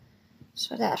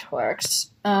So that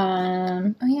works.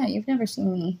 Oh yeah, you've never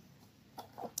seen me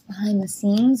behind the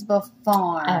scenes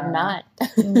before. I have not.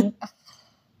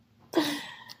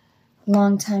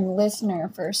 Long time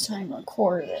listener, first time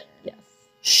recorder. Yes.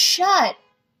 Shut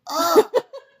up.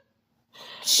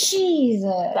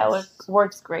 Jesus. That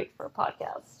works great for a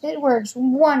podcast. It works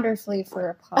wonderfully for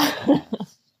a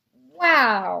podcast.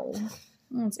 Wow.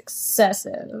 That's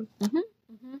excessive. Mm-hmm.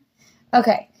 Mm-hmm.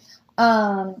 Okay.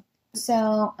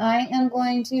 So I am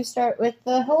going to start with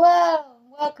the hello.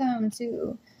 Welcome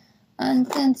to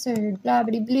Uncensored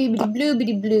Blobbity Bloobity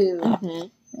Bloobity Blue. Mm-hmm.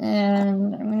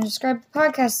 And I'm going to describe the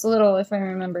podcast a little if I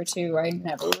remember to. I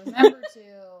never remember to.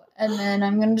 And then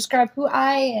I'm going to describe who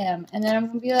I am. And then I'm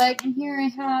going to be like, and here I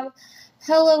have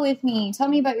Hela with me. Tell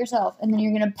me about yourself. And then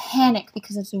you're going to panic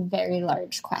because it's a very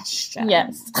large question.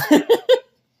 Yes.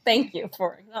 Thank you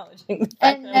for acknowledging the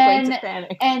fact that I'm going to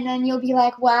panic. And then you'll be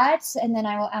like, what? And then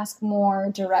I will ask more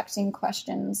directing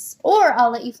questions. Or I'll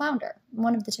let you flounder.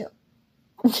 One of the two.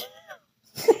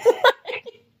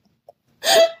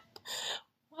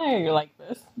 Why are you like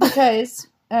this? Because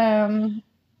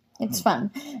it's fun.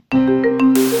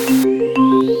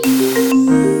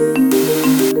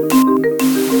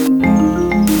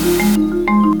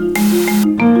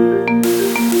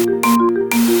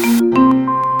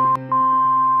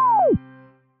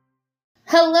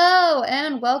 Hello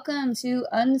and welcome to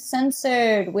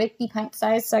Uncensored with the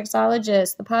Pint-Sized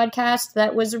Sexologist, the podcast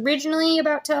that was originally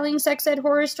about telling sex ed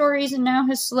horror stories and now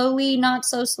has slowly, not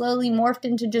so slowly, morphed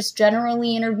into just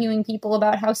generally interviewing people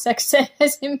about how sex ed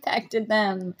has impacted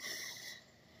them.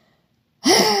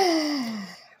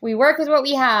 We work with what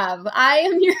we have. I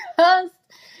am your host,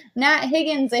 Nat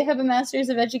Higgins. I have a Master's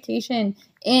of Education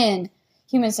in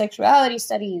Human Sexuality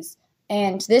Studies,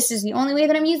 and this is the only way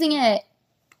that I'm using it.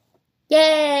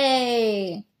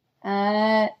 Yay!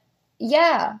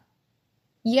 Yeah.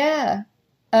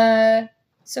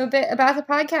 So a bit about the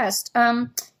podcast.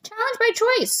 Challenge by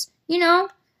choice. You know,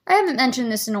 I haven't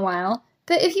mentioned this in a while,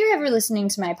 but if you're ever listening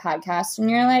to my podcast and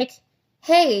you're like,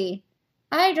 hey,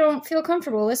 I don't feel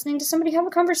comfortable listening to somebody have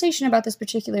a conversation about this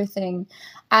particular thing,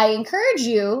 I encourage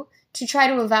you to try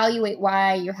to evaluate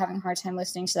why you're having a hard time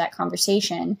listening to that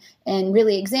conversation and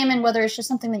really examine whether it's just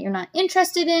something that you're not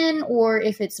interested in or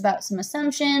if it's about some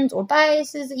assumptions or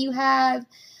biases that you have.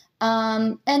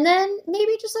 And then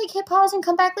maybe just like hit pause and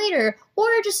come back later or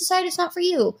just decide it's not for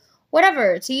you.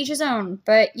 Whatever, to each his own.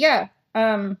 But yeah,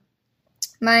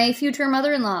 my future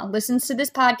mother-in-law listens to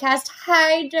this podcast.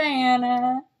 Hi,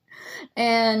 Diana.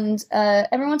 And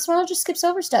every once in a while just skips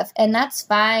over stuff, and that's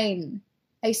fine.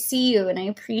 I see you and I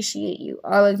appreciate you,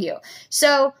 all of you.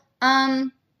 So,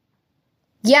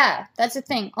 yeah, that's the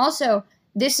thing. Also,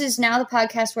 this is now the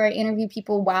podcast where I interview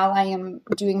people while I am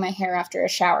doing my hair after a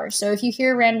shower. So if you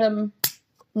hear random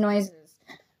noises,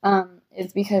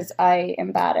 it's because I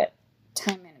am bad at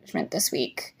time management this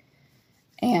week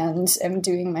and am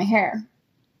doing my hair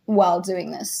while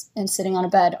doing this and sitting on a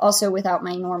bed, also without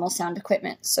my normal sound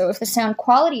equipment. So if the sound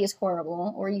quality is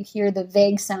horrible or you hear the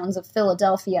vague sounds of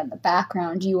Philadelphia in the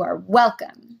background, you are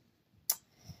welcome.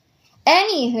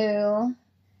 Anywho,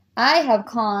 I have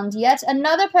conned yet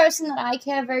another person that I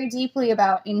care very deeply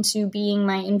about into being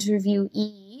my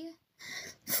interviewee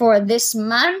for this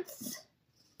month.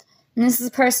 And this is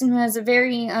a person who has a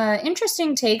very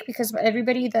interesting take because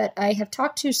everybody that I have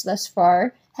talked to thus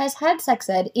far has had sex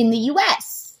ed in the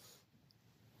U.S.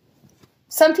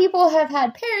 Some people have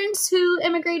had parents who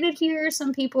immigrated here.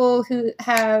 Some people who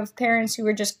have parents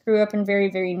who just grew up in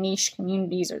very, very niche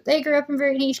communities, or they grew up in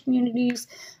very niche communities.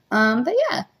 But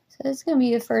yeah, so it's going to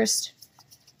be the first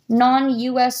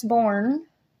non-U.S. born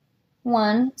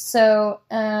one. So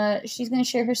she's going to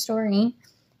share her story,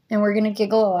 and we're going to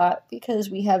giggle a lot because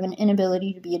we have an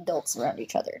inability to be adults around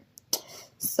each other.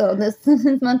 So this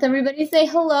month, everybody say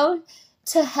hello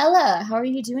to Hela. How are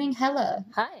you doing, Hela?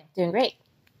 Hi, doing great.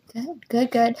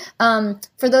 Good.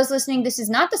 For those listening, this is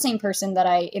not the same person that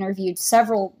I interviewed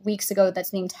several weeks ago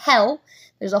that's named Hell.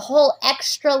 There's a whole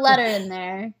extra letter in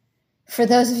there for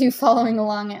those of you following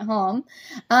along at home.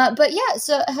 But yeah,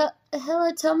 so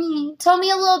Hela, tell me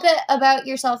a little bit about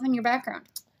yourself and your background.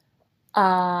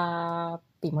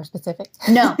 Be more specific.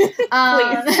 No.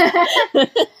 Please.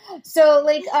 So,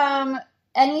 like,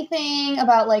 anything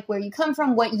about, like, where you come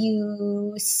from, what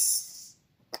you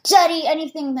study,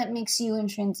 anything that makes you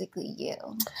intrinsically you.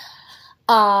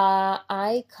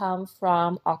 I come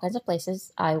from all kinds of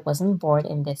places. I wasn't born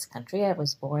in this country. I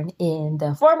was born in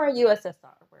the former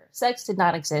USSR, where sex did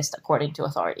not exist according to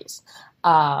authorities.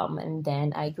 And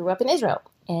then I grew up in Israel.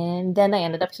 And then I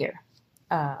ended up here.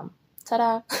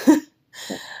 Ta-da!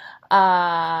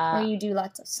 Or you do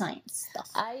lots of science stuff?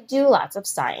 I do lots of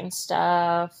science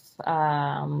stuff,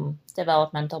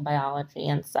 developmental biology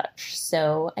and such.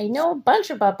 So I know a bunch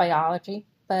about biology,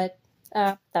 but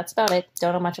that's about it.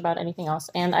 Don't know much about anything else.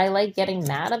 And I like getting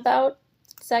mad about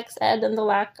sex ed and the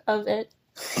lack of it.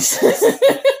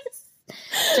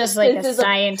 Just like a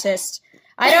scientist.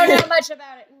 I don't know much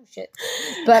about it. Ooh, shit.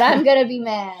 But I'm going to be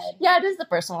mad. Yeah, it is a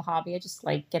personal hobby. I just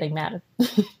like getting mad.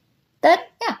 That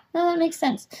makes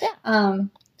sense.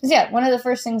 Yeah. One of the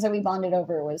first things that we bonded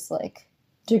over was like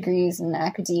degrees in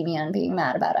academia and being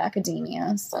mad about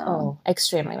academia. So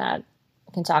extremely mad.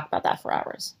 I can talk about that for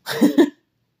hours.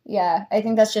 Yeah, I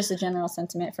think that's just a general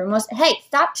sentiment for most. Hey,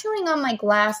 stop chewing on my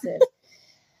glasses.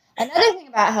 Another thing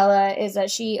about Hela is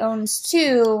that she owns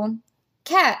 2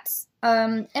 cats.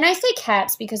 And I say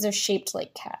cats because they're shaped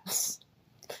like cats.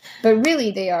 But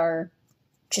really they are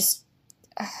just,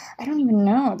 I don't even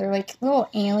know. They're like little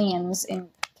aliens in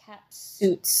cat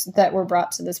suits that were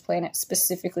brought to this planet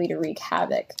specifically to wreak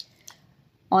havoc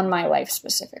on my life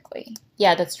specifically.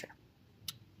 Yeah, that's true.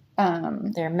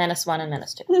 They're Menace 1 and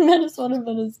Menace 2. Menace 1 and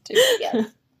Menace 2,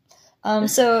 yes.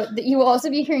 So you will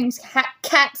also be hearing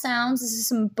cat sounds. This is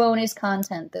some bonus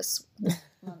content this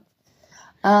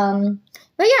month.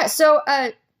 But yeah, so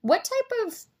what type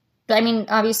of, I mean,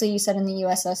 obviously you said in the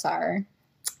USSR,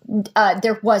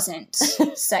 there wasn't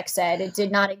sex ed. It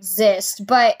did not exist.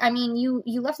 But, I mean, you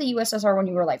left the USSR when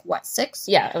you were like, what, 6?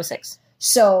 Yeah, I was 6.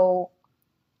 So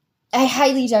I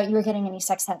highly doubt you were getting any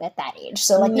sex ed at that age.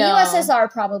 So, like, the USSR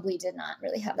probably did not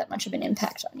really have that much of an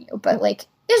impact on you. But, like,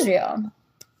 Israel.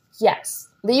 Yes.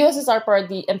 The USSR part,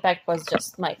 the impact was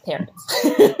just my parents.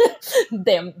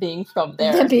 Them being from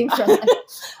there.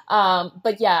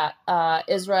 But yeah,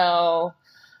 Israel,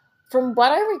 from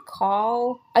what I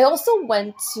recall, I also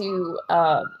went to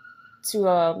a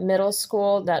middle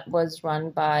school that was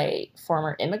run by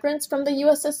former immigrants from the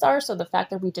USSR. So the fact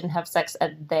that we didn't have sex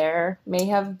ed there may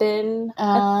have been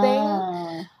a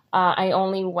thing. I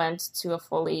only went to a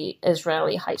fully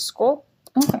Israeli high school.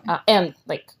 Okay. And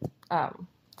like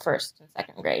first and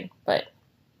second grade, but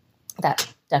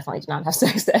that definitely did not have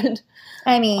sex ed.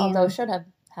 I mean, although should have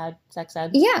had sex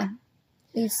ed. Yeah,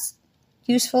 it's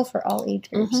useful for all age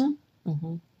groups. Mm-hmm.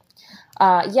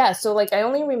 Mm-hmm. Yeah, so like I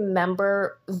only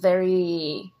remember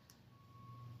very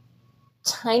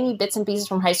tiny bits and pieces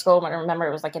from high school. I remember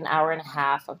it was like an hour and a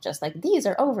half of just like, these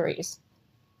are ovaries.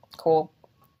 Cool.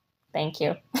 Thank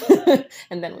you.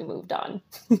 And then we moved on.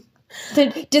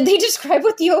 Did they describe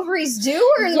what the ovaries do,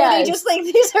 or were they just like,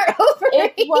 these are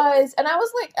ovaries? It was, and I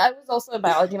was also a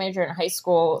biology major in high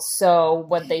school, so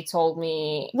what they told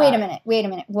me... Wait a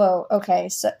minute. Whoa, okay,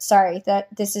 so, sorry,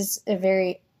 this is a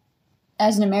very...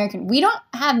 As an American, we don't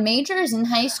have majors in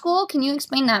high school. Can you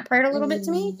explain that part a little bit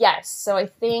to me? Yes. So I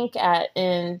think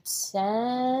in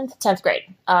 10th grade,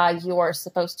 you are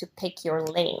supposed to pick your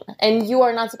lane. And you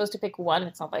are not supposed to pick one.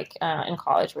 It's not like in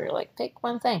college where you're like, pick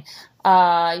one thing.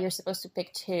 You're supposed to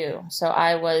pick 2. So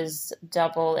I was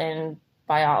double in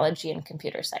biology and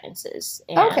computer sciences.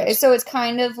 And okay, so it's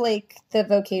kind of like the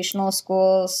vocational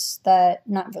schools that...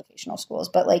 Not vocational schools,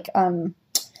 but like...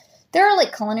 There are,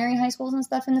 like, culinary high schools and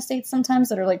stuff in the States sometimes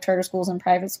that are, like, charter schools and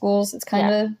private schools. It's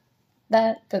kind of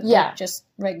that, but, like, just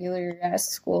regular-ass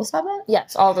schools have it?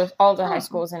 Yes, all the high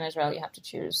schools in Israel you have to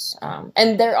choose.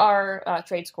 And there are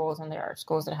trade schools and there are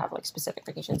schools that have, like, specific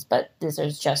vocations, but this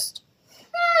is just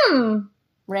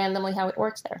randomly how it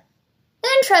works there.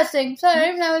 Interesting.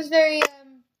 Sorry, that was very...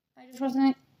 I just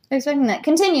wasn't expecting that.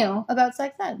 Continue about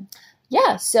sex ed.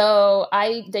 Yeah, so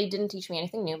they didn't teach me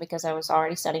anything new because I was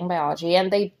already studying biology, and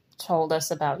they told us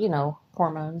about,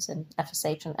 hormones and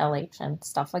FSH and LH and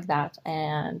stuff like that.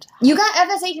 And you got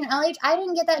FSH and LH? I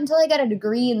didn't get that until I got a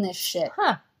degree in this shit.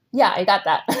 Huh. Yeah, I got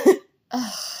that.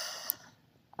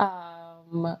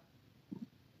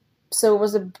 So it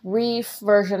was a brief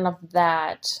version of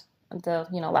that, the,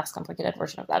 less complicated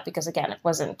version of that, because again,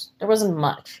 there wasn't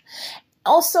much.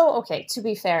 Also, okay, to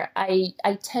be fair, I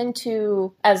tend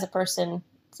to, as a person,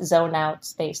 zone out,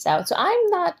 space out. So I'm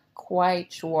not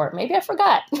quite sure. Maybe I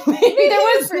forgot. Maybe there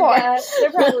was more.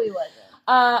 There probably wasn't.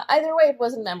 Either way, it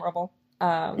wasn't memorable.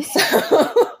 So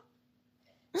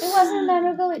it wasn't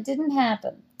memorable. It didn't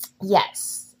happen.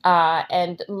 Yes.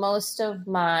 And most of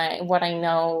what I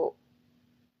knew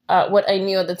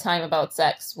at the time about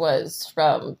sex was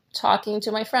from talking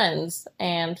to my friends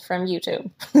and from YouTube.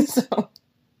 So.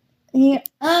 Yeah.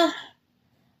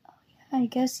 I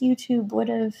guess YouTube would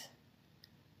have...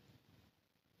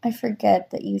 I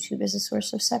forget that YouTube is a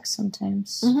source of sex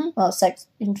sometimes. Mm-hmm. Well, sex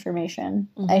information,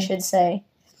 I should say.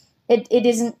 It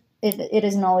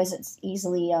isn't always as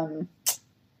easily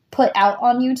put out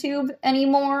on YouTube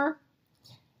anymore.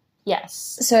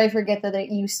 Yes. So I forget that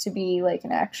it used to be like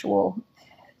an actual,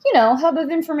 hub of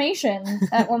information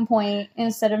at one point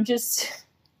instead of just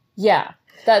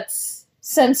that's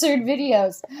censored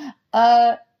videos.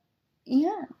 Yeah.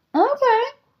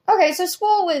 Okay. So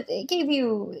school it gave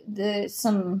you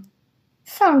some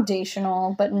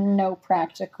foundational but no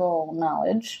practical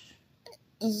knowledge.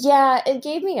 Yeah, it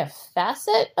gave me a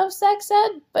facet of sex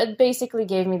ed, but basically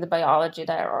gave me the biology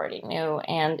that I already knew,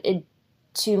 and it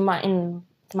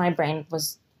my brain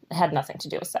had nothing to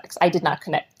do with sex. I did not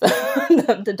connect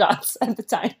the dots at the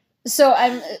time. So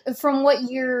from what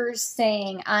you're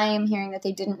saying, I am hearing that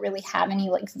they didn't really have any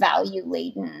like value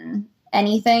laden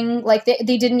anything. Like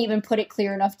they didn't even put it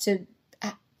clear enough to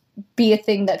be a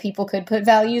thing that people could put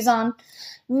values on.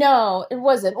 No, it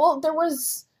wasn't. Well, there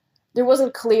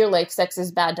wasn't clear like sex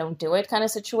is bad, don't do it kind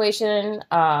of situation.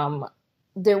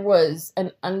 There was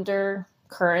an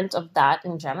undercurrent of that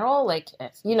in general. Like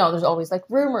if there's always like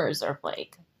rumors of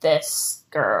like this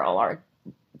girl or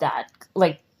that,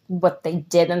 like what they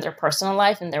did in their personal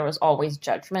life, and there was always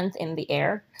judgment in the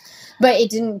air. But it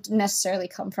didn't necessarily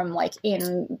come from like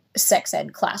in sex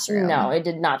ed classroom. No, it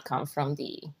did not come from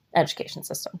the education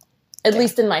system. At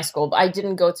least in my school. But I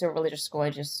didn't go to a religious school.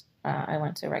 I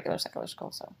went to a regular secular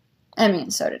school, so. I mean,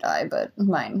 so did I, but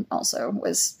mine also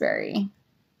was very...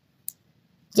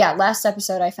 Yeah, last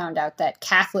episode I found out that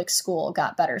Catholic school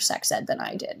got better sex ed than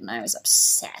I did, and I was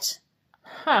upset.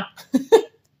 Huh.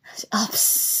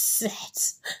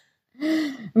 Upset.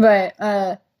 But,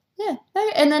 yeah.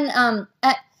 And then,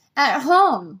 at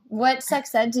home, what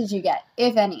sex ed did you get,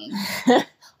 if any?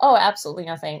 Oh, absolutely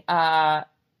nothing.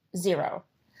 0.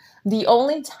 The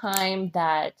only time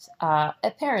that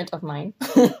a parent of mine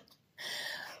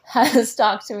has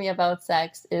talked to me about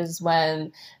sex is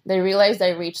when they realized I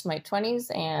reached my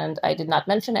 20s and I did not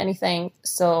mention anything.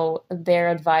 So their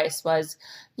advice was,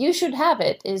 you should have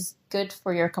it. It's good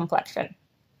for your complexion.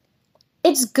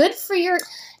 It's good for your...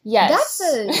 Yes.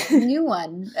 That's a new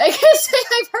one. I guess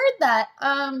I've heard that.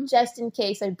 Just in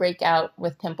case I break out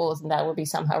with pimples and that would be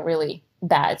somehow really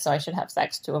bad. So I should have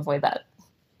sex to avoid that.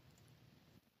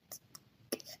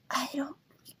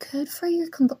 Good for your...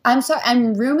 I'm sorry,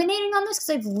 I'm ruminating on this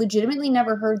because I've legitimately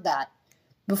never heard that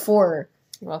before.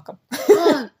 You're welcome.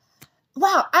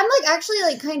 Wow, I'm like actually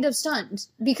like kind of stunned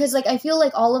because like I feel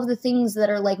like all of the things that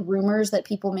are like rumors that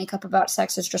people make up about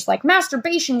sex is just like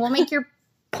masturbation will make your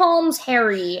palms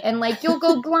hairy and like you'll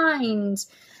go blind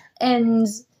and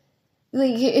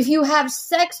like if you have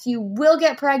sex you will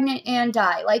get pregnant and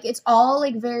die. Like it's all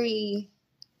like very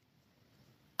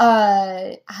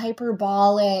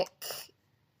hyperbolic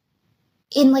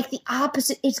in like the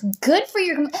opposite. It's good for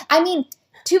your... I mean,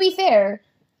 to be fair,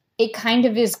 it kind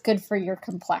of is good for your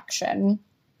complexion.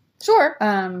 Sure.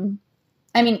 I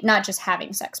mean, not just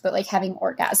having sex, but like having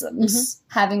orgasms,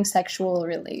 having sexual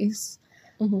release,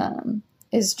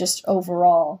 is just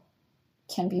overall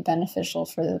can be beneficial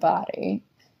for the body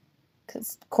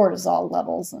because cortisol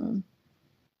levels and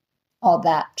all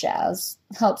that jazz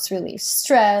helps relieve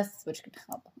stress, which can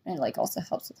help, and like also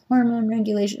helps with hormone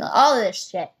regulation, all of this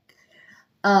shit.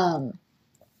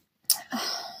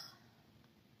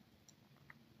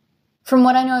 From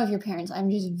what I know of your parents,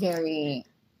 I'm just very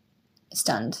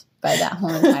stunned by that whole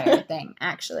entire thing.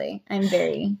 Actually, I'm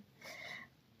very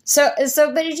so.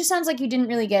 But it just sounds like you didn't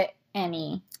really get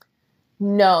any.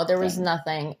 No, there was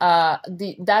nothing.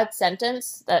 That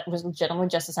sentence that was legitimately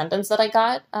just a sentence that I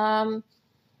got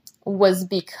was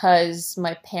because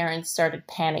my parents started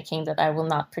panicking that I will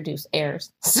not produce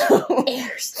heirs. So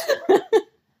heirs.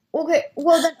 Okay.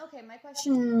 Well then, my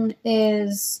question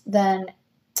is then,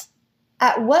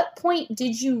 at what point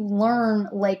did you learn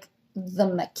like the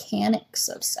mechanics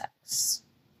of sex?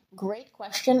 Great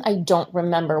question. I don't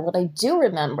remember. What I do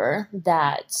remember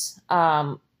that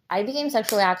I became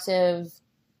sexually active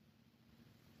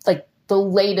like the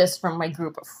latest from my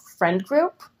friend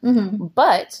group,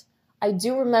 but I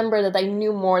do remember that I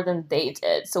knew more than they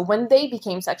did. So when they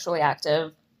became sexually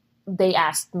active, they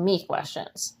asked me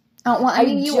questions. Oh, well, I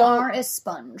mean, you are a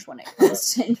sponge when it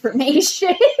comes to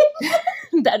information.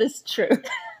 That is true.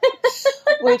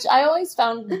 Which I always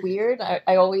found weird.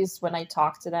 I always, when I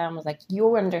talk to them, was like,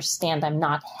 you understand I'm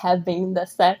not having the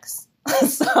sex.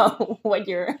 So when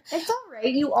you're... It's all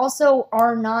right. You also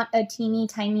are not a teeny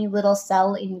tiny little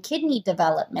cell in kidney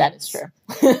development. That is true.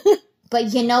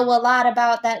 But you know a lot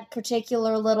about that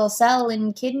particular little cell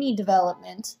in kidney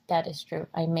development. That is true.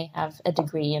 I may have a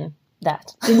degree in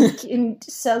that. in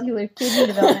cellular kidney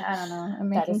development. I don't know. I'm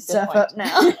making stuff up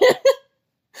now.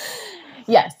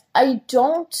 Yes. I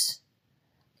don't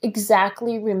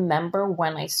exactly remember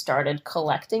when I started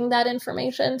collecting that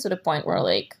information to the point where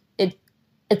like it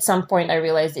at some point I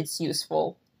realized it's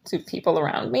useful to people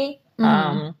around me.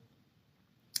 Mhm.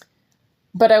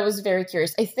 But I was very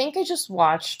curious. I think I just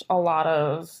watched a lot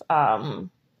of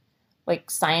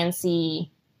like science-y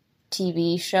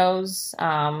TV shows,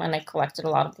 and I collected a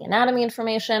lot of the anatomy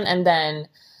information, and then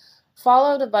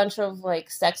followed a bunch of like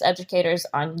sex educators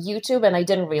on YouTube. And I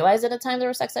didn't realize at the time they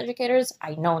were sex educators.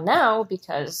 I know now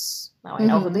because now I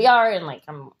know who they are, and like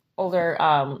I'm older.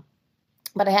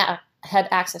 But I had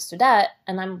access to that,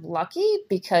 and I'm lucky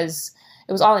because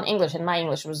it was all in English, and my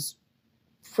English was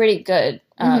pretty good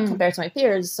compared to my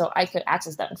peers, so I could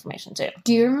access that information too.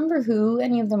 Do you remember who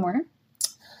any of them were?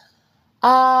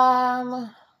 I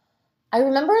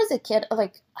remember as a kid,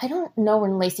 like, I don't know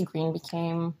when Lacey Green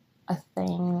became a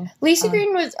thing. Lacey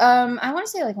Green was, I want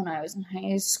to say, like, when I was in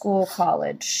high school,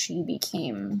 college, she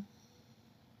became,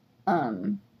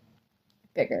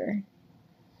 bigger.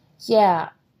 Yeah.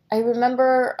 I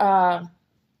remember,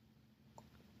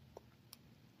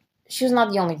 she was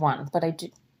not the only one, but I do,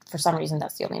 for some reason,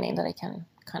 that's the only name that I can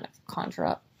kind of conjure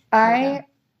up. I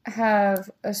have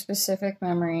a specific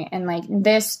memory, and like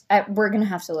this, we're gonna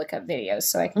have to look up videos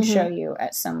so I can show you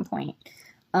at some point.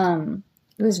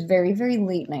 It was very, very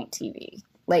late night TV.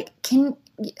 Like,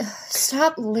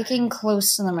 stop licking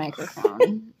close to the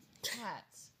microphone.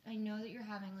 Cats, I know that you're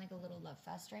having like a little love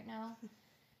fest right now,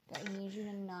 but I need you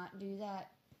to not do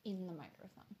that in the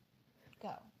microphone.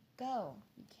 Go.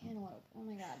 You cantaloupe. Oh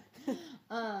my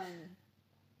god.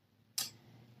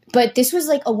 But this was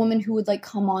like a woman who would like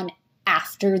come on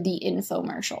after the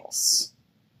infomercials.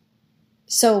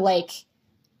 So like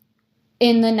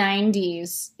in the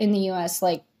 90s in the US,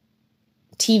 like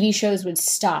TV shows would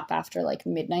stop after like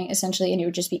midnight essentially, and it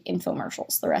would just be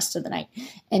infomercials the rest of the night.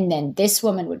 And then this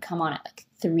woman would come on at like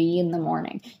 3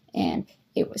 a.m, and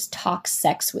it was Talk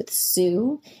Sex with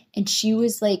Sue, and she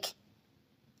was like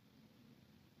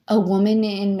a woman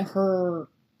in her,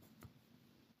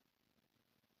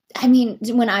 I mean,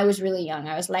 when I was really young,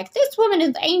 I was like, this woman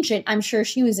is ancient. I'm sure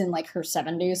she was in like her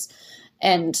 70s,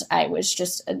 and I was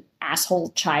just an asshole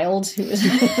child who was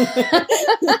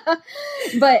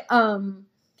but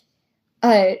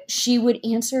she would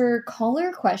answer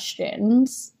caller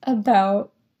questions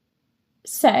about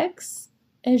sex,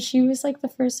 and she was like the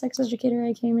first sex educator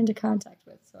I came into contact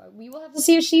with. So we will have to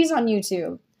see if she's on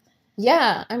YouTube.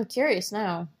 Yeah, I'm curious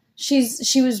now.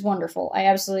 She was wonderful. I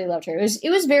absolutely loved her. It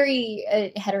was very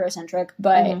heterocentric,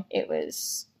 but it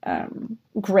was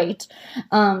great.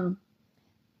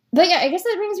 But yeah, I guess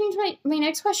that brings me to my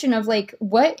next question of like,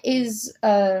 what is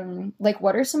like,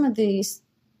 what are some of these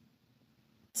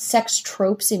sex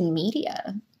tropes in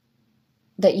media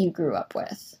that you grew up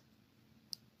with?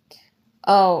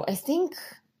 Oh, I think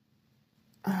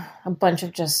a bunch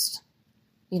of just,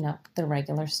 the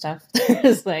regular stuff.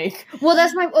 There's like, well,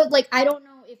 that's my, like, I don't know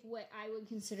if what I would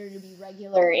consider to be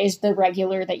regular is the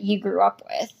regular that you grew up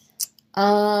with.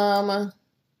 I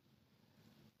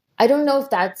don't know if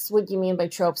that's what you mean by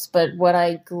tropes, but what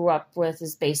I grew up with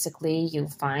is basically you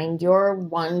find your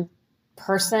one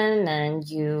person and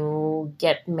you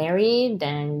get married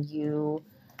and you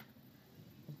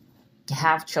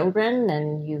have children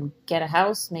and you get a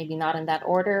house, maybe not in that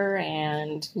order,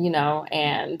 and,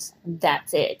 and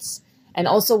that's it. And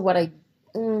also what I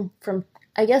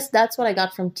guess that's what I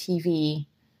got from TV.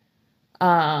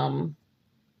 And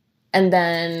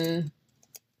then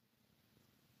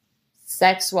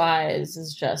sex-wise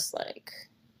is just like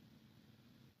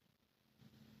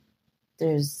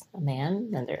there's a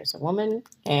man and there's a woman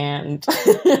and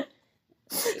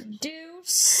do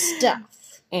stuff.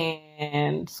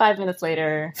 And 5 minutes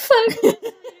later,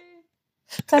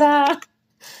 ta-da!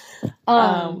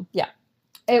 Yeah.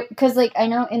 Because like I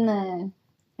know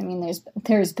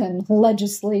there's been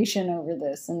legislation over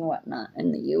this and whatnot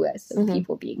in the U.S. of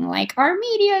people being like, our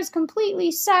media is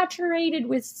completely saturated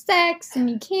with sex and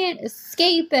you can't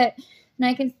escape it, and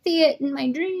I can see it in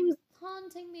my dreams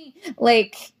haunting me.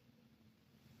 Like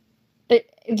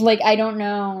I don't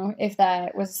know if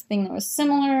that was a thing that was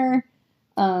similar.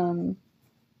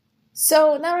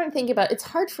 So now that I'm thinking about it, it's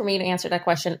hard for me to answer that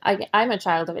question. I'm a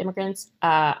child of immigrants.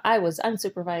 I was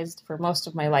unsupervised for most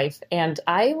of my life. And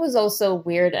I was also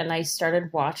weird, and I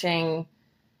started watching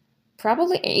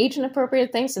probably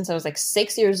age-inappropriate things since I was like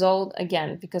 6 years old,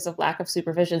 again, because of lack of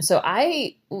supervision. So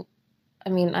I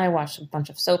watched a bunch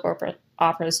of soap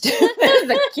operas too as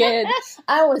a kid.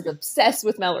 I was obsessed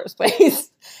with Melrose Place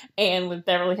and with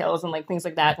Beverly Hills and like things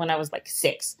like that when I was like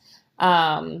 6.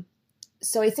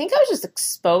 So I think I was just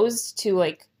exposed to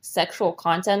like sexual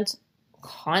content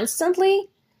constantly.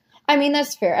 I mean,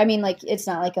 that's fair. I mean, like, it's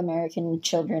not like American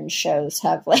children's shows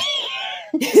have like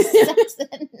sex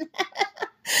in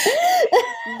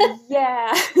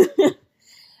Yeah.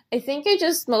 I think I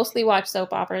just mostly watch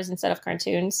soap operas instead of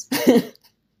cartoons.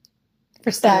 For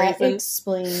some reason. That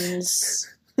explains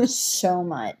so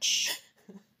much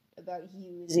about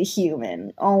you as a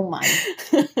human. Oh my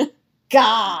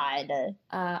God.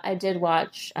 I did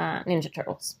watch Ninja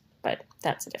Turtles, but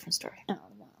that's a different story. Oh,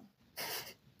 wow.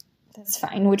 That's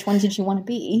fine. Which one did you want to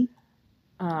be?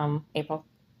 April.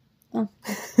 Oh.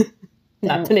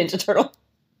 Not the Ninja Turtle.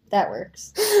 That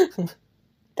works.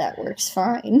 That works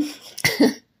fine.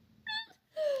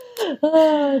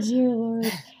 Oh, dear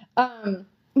Lord.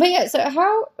 But yeah, so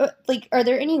how, are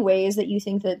there any ways that you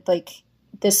think that,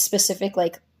 this specific,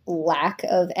 lack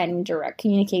of any direct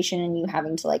communication and you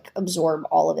having to, absorb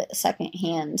all of it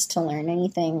secondhand to learn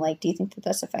anything, do you think that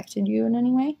that's affected you in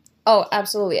any way? Oh,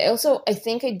 absolutely. I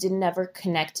think I never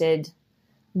connected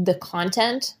the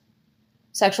content,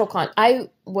 sexual content. I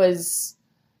was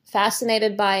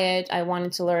fascinated by it. I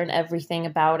wanted to learn everything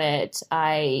about it.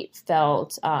 I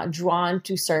felt drawn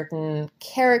to certain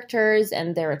characters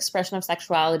and their expression of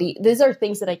sexuality. These are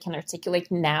things that I can articulate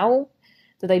now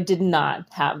that I did not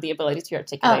have the ability to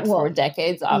articulate for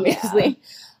decades, obviously.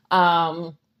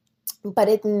 Yeah. But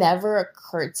it never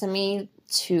occurred to me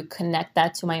to connect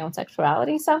that to my own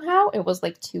sexuality somehow. It was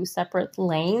like two separate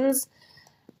lanes.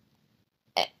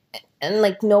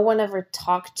 And no one ever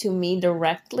talked to me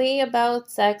directly about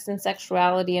sex and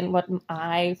sexuality and what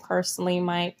I personally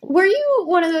might. Were you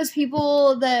one of those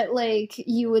people that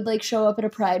you would show up at a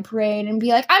pride parade and be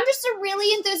like, I'm just a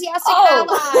really enthusiastic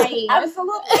ally?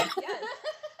 Absolutely.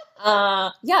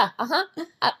 Yes.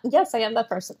 Yes, I am that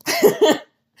person.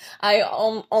 I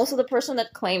am also the person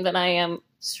that claimed that I am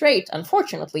straight,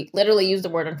 unfortunately. Literally used the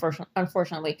word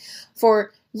unfortunately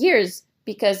for years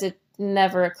because it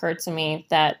never occurred to me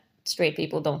that straight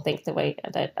people don't think the way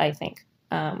that I think.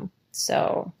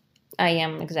 So I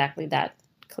am exactly that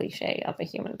cliche of a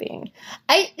human being.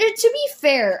 To be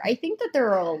fair, I think that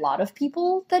there are a lot of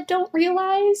people that don't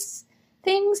realize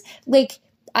things.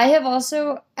 I have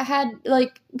also had,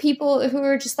 people who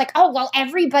are just oh, well,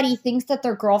 everybody thinks that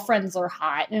their girlfriends are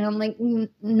hot. And I'm like, no,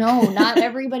 not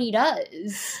everybody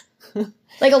does.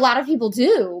 A lot of people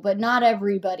do, but not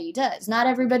everybody does. Not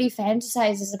everybody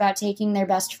fantasizes about taking their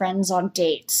best friends on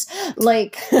dates.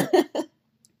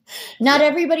 Not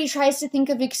everybody tries to think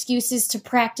of excuses to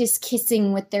practice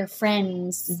kissing with their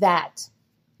friends. That.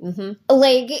 Mm-hmm.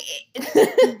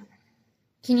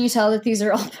 Can you tell that these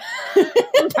are all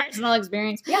personal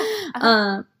experience?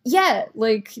 Yeah. Yeah,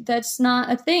 that's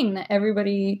not a thing that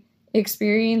everybody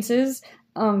experiences,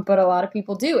 but a lot of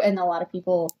people do, and a lot of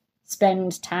people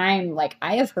spend time,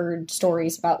 I have heard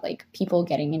stories about, people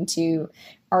getting into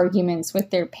arguments with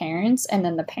their parents, and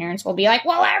then the parents will be like,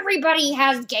 well, everybody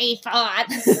has gay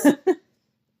thoughts.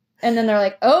 And then they're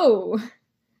like, oh,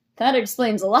 that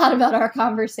explains a lot about our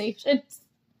conversations.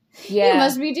 Yeah. You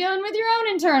must be dealing with your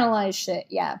own internalized shit.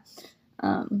 Yeah.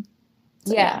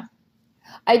 Yeah.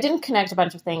 I didn't connect a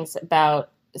bunch of things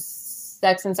about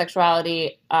sex and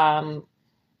sexuality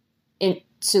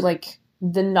into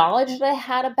the knowledge that I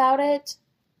had about it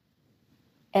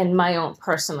and my own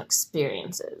personal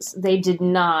experiences.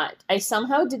 I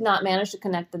somehow did not manage to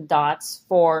connect the dots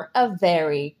for a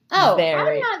very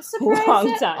I'm not surprised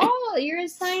long time. Oh, you're a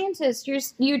scientist.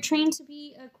 You're trained to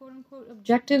be a quote unquote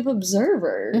objective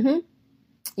observer. Mm-hmm.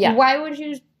 Yeah. Why would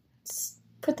you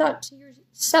put that to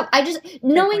yourself?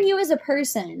 Knowing you as a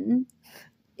person,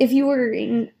 if you were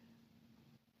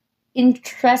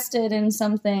interested in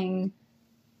something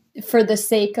for the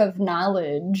sake of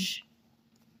knowledge,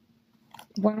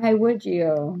 why would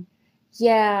you?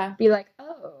 Yeah. Be like,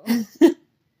 oh,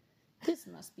 this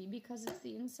must be because it's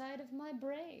the inside of my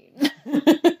brain.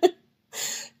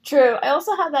 True. I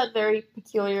also had that very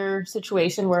peculiar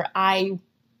situation where I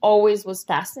always was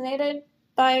fascinated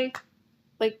by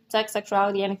sex,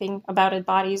 sexuality, anything about it,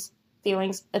 bodies,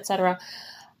 feelings, etc.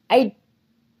 I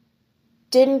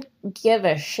didn't give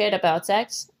a shit about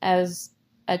sex as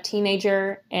a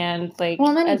teenager and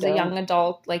as a young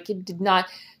adult. It did not,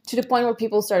 to the point where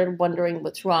people started wondering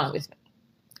what's wrong with me,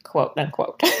 quote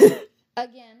unquote.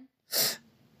 Again,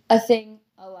 a thing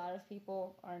a lot of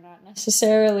people are not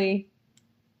necessarily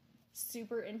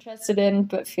super interested in,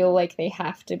 but feel like they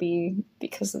have to be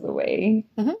because of the way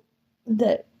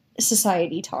that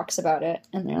society talks about it.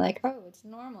 And they're like, oh, it's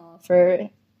normal for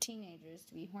teenagers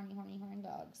to be horny horn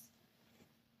dogs.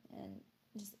 And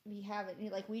just we have it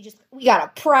we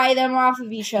gotta pry them off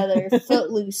of each other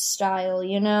footloose style,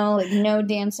 no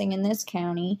dancing in this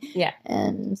county. Yeah.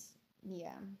 And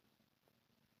yeah.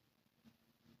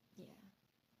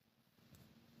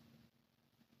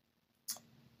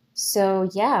 So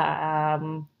yeah,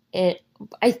 it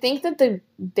I think that the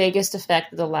biggest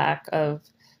effect the lack of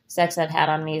sex ed had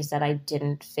on me is that I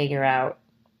didn't figure out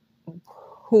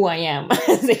who I am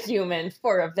as a human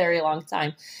for a very long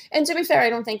time. And to be fair, I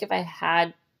don't think if I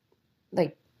had,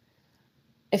 like,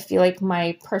 I feel like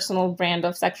my personal brand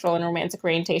of sexual and romantic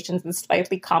orientations is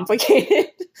slightly complicated.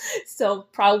 So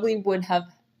probably would have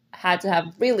had to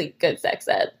have really good sex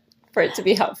ed for it to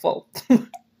be helpful.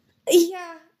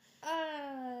 Yeah.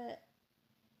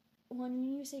 When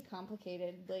you say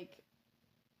complicated, like,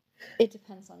 it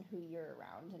depends on who you're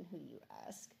around and who you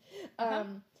ask.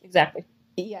 Exactly.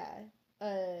 Yeah.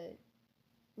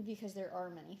 Because there are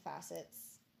many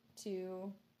facets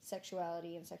to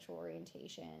sexuality and sexual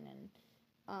orientation and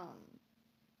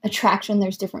attraction.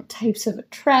 There's different types of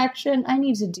attraction. I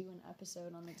need to do an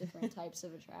episode on the different types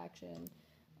of attraction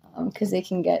because they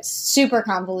can get super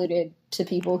convoluted to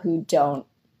people who don't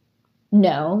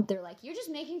know. They're like, you're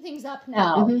just making things up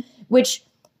now. Mm-hmm. Which,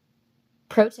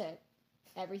 pro tip,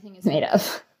 everything is made up.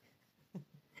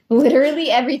 Literally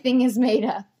everything is made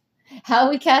up. How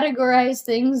we categorize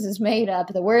things is made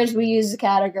up. The words we use to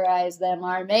categorize them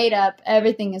are made up.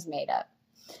 Everything is made up.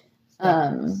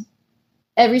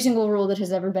 Every single rule that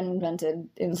has ever been invented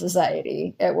in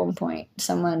society, at one point,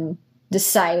 someone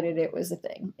decided it was a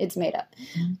thing. It's made up.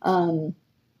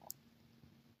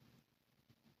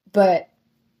 But,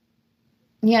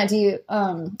 yeah,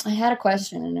 I had a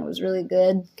question, and it was really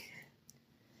good.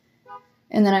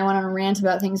 And then I went on a rant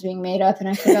about things being made up, and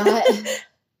I forgot.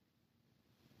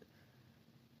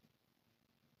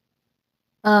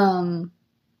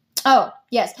 Oh,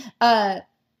 yes.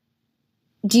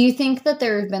 Do you think that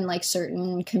there have been, like,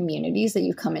 certain communities that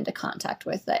you've come into contact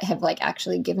with that have, like,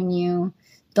 actually given you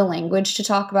the language to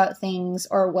talk about things?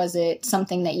 Or was it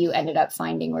something that you ended up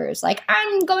finding where it's like,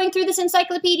 I'm going through this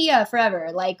encyclopedia forever?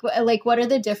 Like what are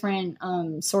the different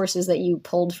sources that you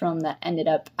pulled from that ended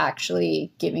up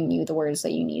actually giving you the words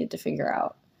that you needed to figure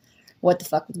out what the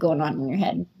fuck was going on in your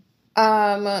head?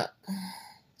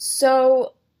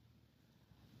 So,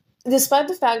 despite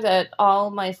the fact that all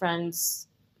my friends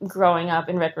growing up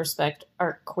in retrospect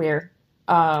are queer,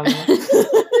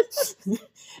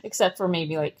 except for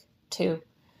maybe like 2,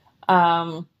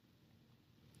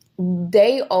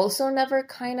 they also never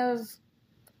kind of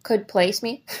could place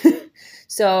me.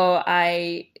 So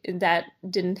that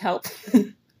didn't help.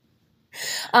 They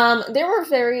were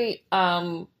very,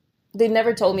 they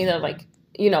never told me that, like,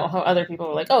 you know, how other people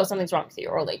were like, oh, something's wrong with you,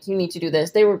 or like, you need to do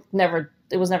this. It was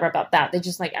never about that. They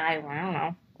just like, I don't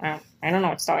know. I don't know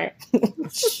what to tell you.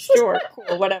 Sure,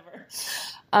 cool, whatever.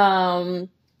 And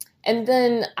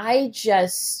then I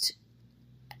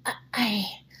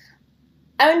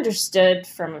understood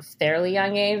from a fairly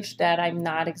young age that I'm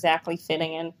not exactly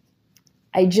fitting in.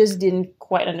 I just didn't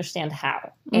quite understand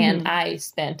how. Mm-hmm. And I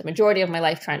spent the majority of my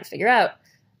life trying to figure out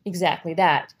exactly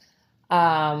that.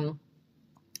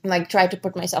 Like, tried to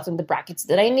put myself in the brackets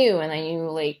that I knew. And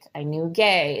I knew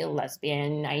gay,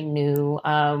 lesbian, I knew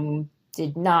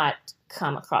did not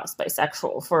come across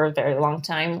bisexual for a very long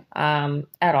time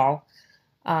at all.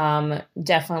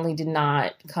 Definitely did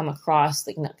not come across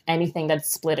like anything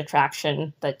that's split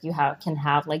attraction, that you can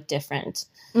have like different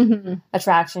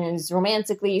attractions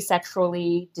romantically,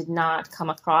 sexually. Did not come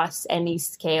across any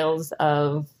scales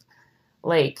of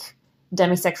like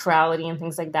demisexuality and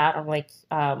things like that, or like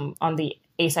on the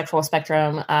asexual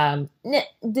spectrum.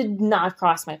 Did not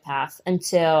cross my path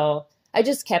until I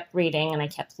just kept reading and I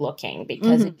kept looking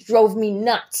because it drove me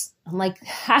nuts. I'm like, there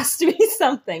has to be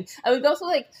something. I would go through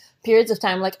like periods of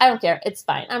time like, I don't care, it's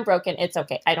fine, I'm broken, it's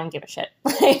okay, I don't give a shit.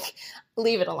 Like,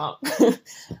 leave it alone.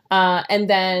 And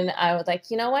then I was like,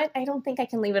 you know what? I don't think I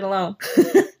can leave it alone.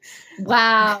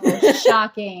 Wow,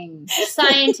 shocking.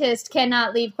 Scientist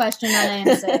cannot leave question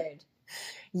unanswered.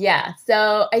 Yeah,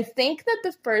 so I think that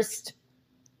the first,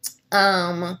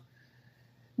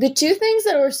 the 2 things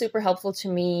that were super helpful to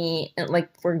me, like,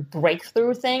 were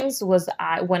breakthrough things, was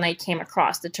when I came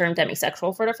across the term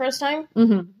demisexual for the first time.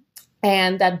 Mm-hmm.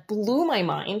 And that blew my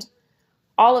mind.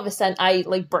 All of a sudden, I,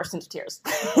 like, burst into tears.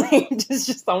 It's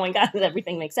just, oh my God,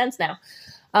 everything makes sense now.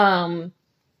 And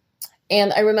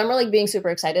I remember, like, being super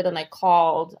excited, and I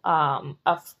called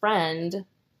a friend,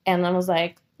 and I was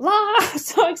like, I'm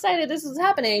so excited, this is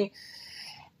happening.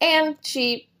 And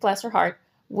she, bless her heart,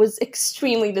 was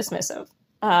extremely dismissive.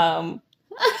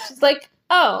 She's like,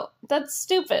 oh, that's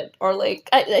stupid. Or like,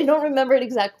 I don't remember the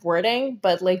exact wording,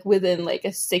 but like within like a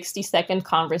 60-second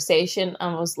conversation,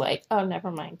 I was like, oh,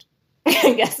 never mind.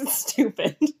 I guess it's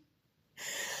stupid.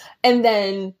 And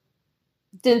then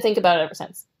didn't think about it ever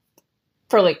since.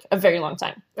 For like a very long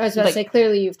time. I was about to say,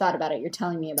 clearly you've thought about it. You're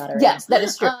telling me about it right Yes, now. that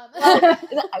is true.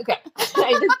 Okay.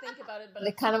 I did think about it, but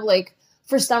it kind of like,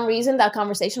 for some reason, that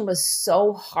conversation was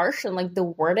so harsh and like the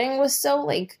wording was so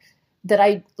like that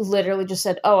I literally just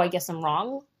said, oh, I guess I'm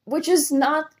wrong, which is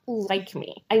not like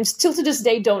me. I still to this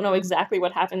day don't know exactly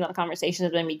what happened in that conversation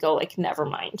that made me go like, never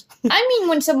mind. I mean,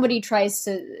 when somebody tries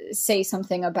to say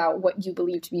something about what you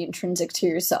believe to be intrinsic to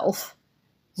yourself,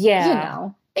 yeah, you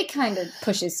know, it kind of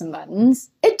pushes some buttons.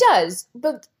 It does,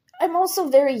 but I'm also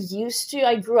very used to,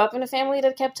 I grew up in a family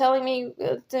that kept telling me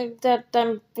that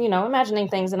I'm, you know, imagining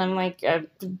things, and I'm like...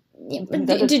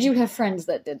 did you have friends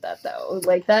that did that, though?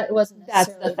 Like, that wasn't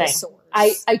necessarily the source.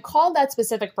 I called that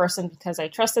specific person because I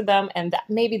trusted them, and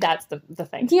maybe that's the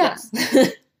thing. Yeah.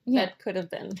 Yes. Yeah. That could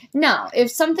have been. No, if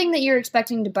something that you're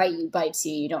expecting to bite you bites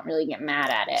you, you don't really get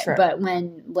mad at it. Sure. But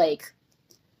when, like...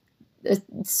 a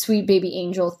sweet baby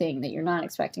angel thing that you're not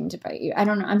expecting to bite you. I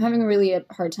don't know. I'm having a really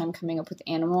hard time coming up with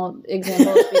animal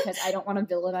examples because I don't want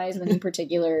to villainize any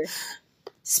particular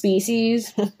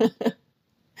species.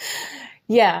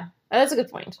 Yeah, that's a good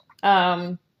point.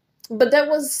 But that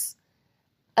was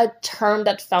a term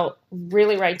that felt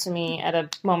really right to me at a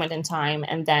moment in time,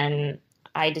 and then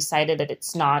I decided that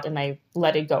it's not, and I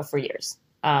let it go for years.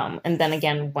 And then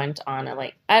again went on and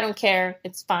like, I don't care.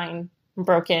 It's fine. I'm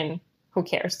broken. Who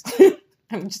cares?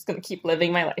 I'm just going to keep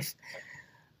living my life.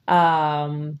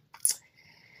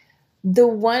 The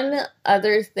one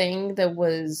other thing that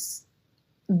was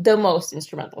the most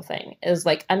instrumental thing is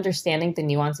like understanding the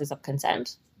nuances of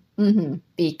consent. Mm-hmm.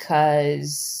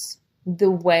 Because the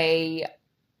way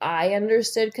I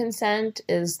understood consent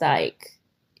is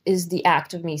the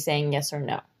act of me saying yes or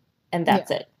no. And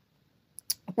that's it.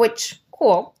 Which,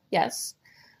 cool, yes.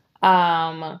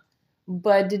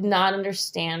 But did not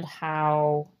understand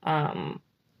how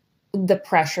the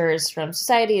pressures from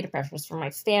society, the pressures from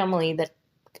my family that,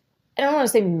 I don't want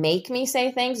to say make me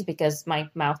say things because my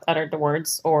mouth uttered the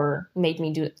words or made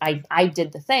me do, I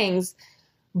did the things,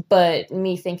 but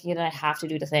me thinking that I have to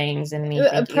do the things and me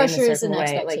thinking pressures in a certain and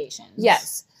way. expectations. Like,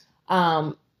 yes.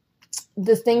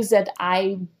 The things that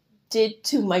I did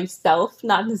to myself,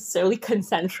 not necessarily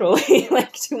consensually,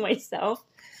 like to myself.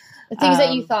 The things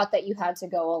that you thought that you had to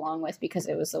go along with because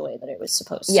it was the way that it was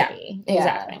supposed to be. Yeah,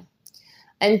 exactly.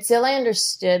 Until I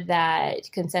understood that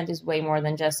consent is way more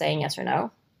than just saying yes or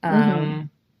no. And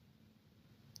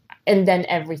then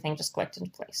everything just clicked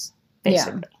into place,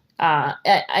 basically. Yeah.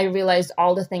 I realized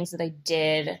all the things that I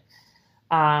did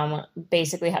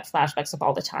basically had flashbacks of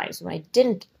all the times when I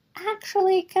didn't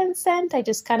actually consent. I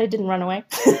just kind of didn't run away.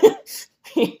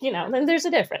 You know, then there's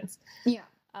a difference. Yeah.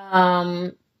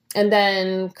 And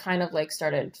then kind of like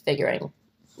started figuring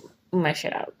my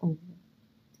shit out in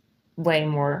a way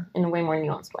more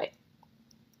nuanced way.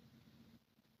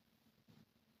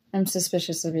 I'm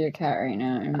suspicious of your cat right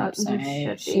now. I'm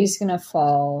outside. She's gonna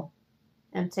fall.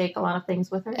 And take a lot of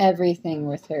things with her? Everything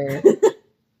with her.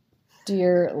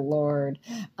 Dear Lord.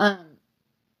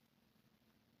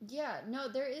 Yeah, no,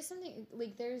 there is something,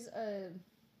 like, there's a...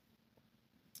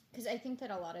 Because I think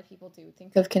that a lot of people do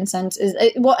think of consent as...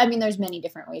 Well, I mean, there's many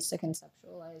different ways to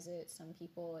conceptualize it. Some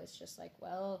people, it's just like,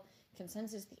 well,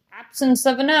 consent is the absence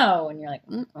of a no. And you're like,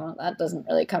 well, that doesn't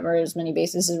really cover as many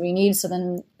bases as we need. So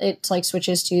then it, like,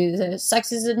 switches to the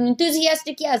sex is an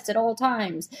enthusiastic yes at all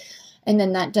times. And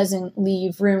then that doesn't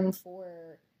leave room for...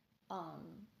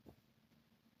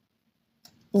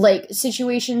 like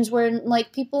situations where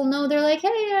like people know they're like,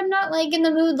 hey, I'm not like in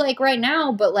the mood like right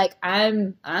now, but like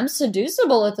I'm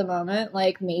seducible at the moment.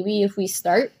 Like maybe if we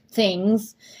start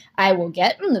things, I will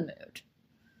get in the mood.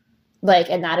 Like,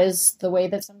 and that is the way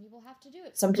that some people have to do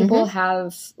it. Some people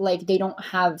have like, they don't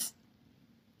have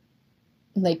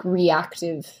like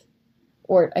reactive,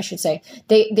 or I should say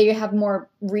they have more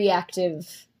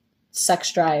reactive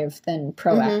sex drive than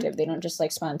proactive. They don't just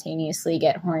like spontaneously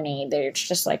get horny. They're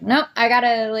just like, nope, I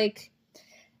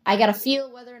gotta feel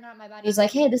whether or not my body's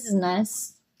like, hey, this is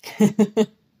nice.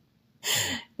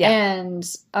 Yeah. And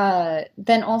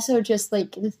then also just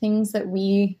like the things that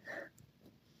we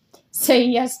say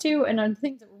yes to and other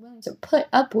things that we're willing to put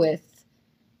up with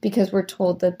because we're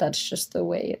told that that's just the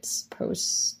way it's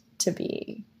supposed to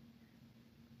be.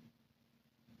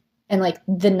 And like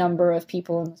the number of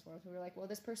people in this world who are like, well,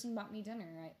 this person bought me dinner,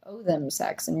 I owe them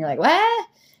sex. And you're like, what?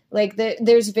 Like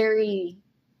there's every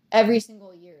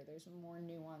single year, there's a more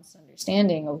nuanced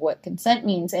understanding of what consent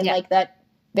means. And like that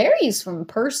varies from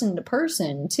person to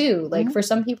person too. Like for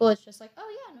some people, it's just like, oh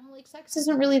yeah, no, like sex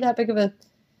isn't really that big of a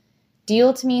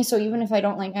deal to me. So even if I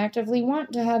don't like actively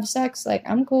want to have sex, like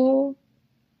I'm cool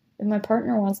if my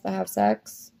partner wants to have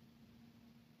sex.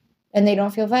 And they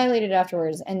don't feel violated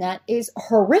afterwards. And that is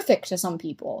horrific to some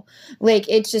people. Like,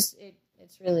 it's just,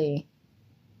 it's really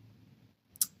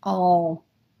all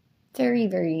very,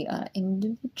 very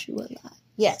individualized.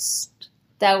 Yes.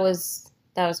 That was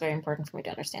very important for me to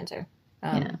understand too.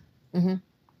 Yeah. Mm-hmm.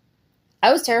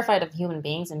 I was terrified of human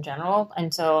beings in general,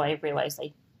 and so I realized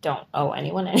I don't owe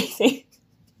anyone anything.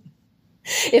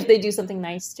 If they do something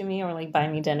nice to me, or like buy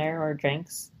me dinner or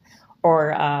drinks,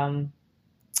 or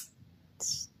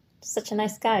such a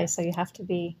nice guy, so you have to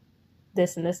be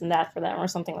this and this and that for them, or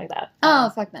something like that. Oh,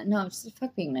 fuck that. No, just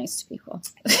fuck being nice to people.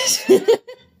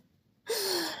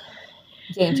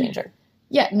 Game changer.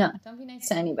 Yeah, no, don't be nice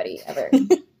to anybody ever.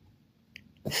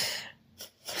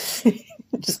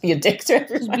 Just be a dick to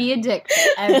everybody. Just be a dick to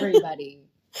everybody.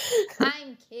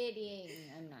 I'm kidding.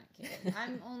 I'm not kidding.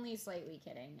 I'm only slightly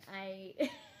kidding.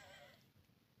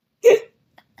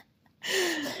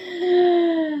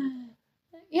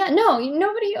 Yeah, no,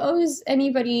 nobody owes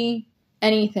anybody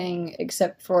anything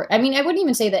except for, I mean, I wouldn't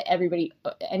even say that anybody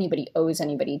owes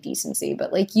anybody decency,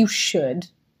 but like you should.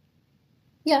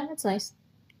 Yeah, that's nice.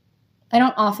 I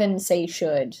don't often say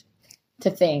should to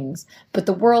things, but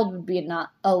the world would be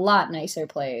a lot nicer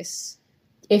place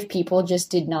if people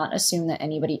just did not assume that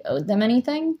anybody owed them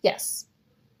anything. Yes.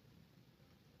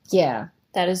 Yeah.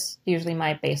 That is usually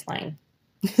my baseline.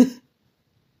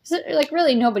 Like,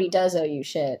 really, nobody does owe you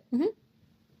shit. Mm-hmm.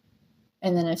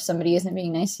 And then if somebody isn't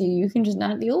being nice to you, you can just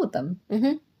not deal with them.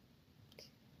 Mm-hmm.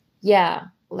 Yeah.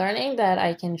 Learning that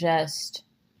I can just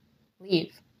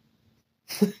leave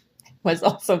was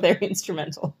also very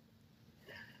instrumental.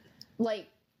 Like,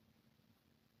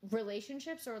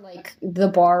 relationships or like the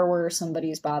bar where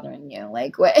somebody's bothering you?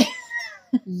 Like, what?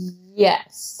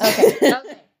 Yes. Okay.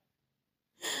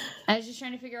 I was just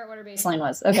trying to figure out what our baseline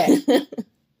was. Okay.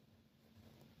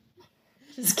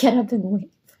 Just get up and leave.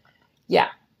 Yeah.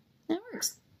 That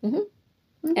works. Mm-hmm.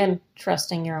 Mm-hmm. And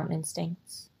trusting your own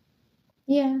instincts.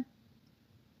 Yeah.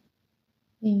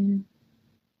 Yeah.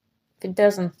 If it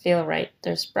doesn't feel right,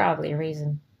 there's probably a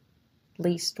reason.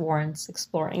 Least warrants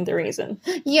exploring the reason.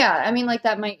 Yeah, I mean, like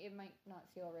it might not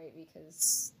feel right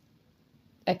because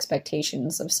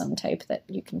expectations of some type that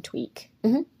you can tweak.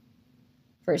 Mm-hmm.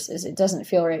 Versus it doesn't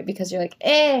feel right because you're like,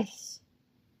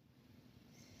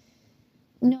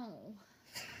 no,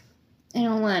 I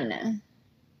don't wanna.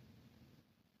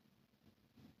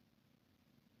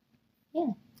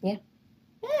 Yeah. Yeah.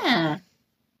 Yeah.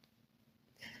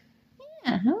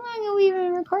 Yeah. How long have we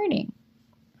been recording?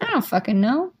 I don't fucking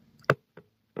know.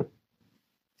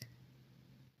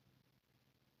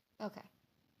 Okay.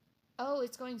 Oh,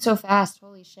 it's going so fast.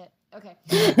 Holy shit. Okay.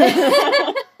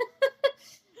 That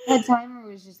timer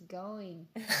was just going.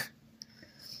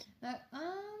 I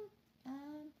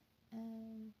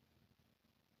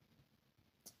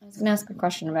was going to ask a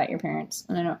question about your parents,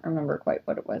 and I don't remember quite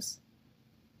what it was.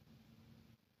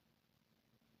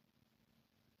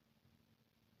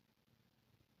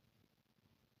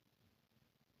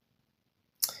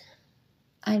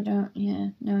 I don't, yeah.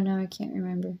 No, I can't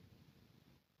remember.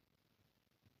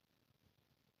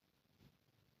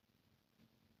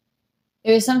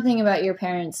 It was something about your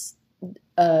parents,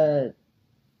 I'm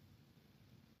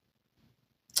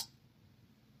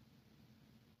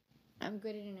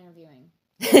good at interviewing.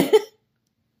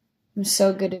 I'm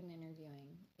so good at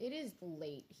interviewing. It is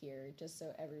late here, just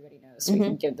so everybody knows. So we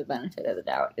can give the benefit of the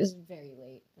doubt. It's very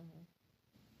late.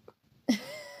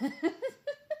 Mm-hmm.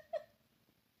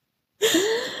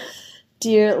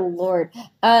 Dear Lord.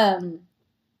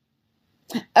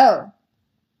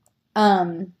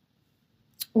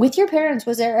 With your parents,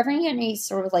 was there ever any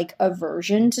sort of like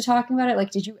aversion to talking about it?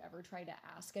 Like, did you ever try to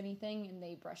ask anything and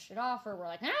they brushed it off, or were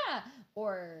like,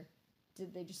 or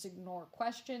did they just ignore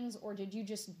questions, or did you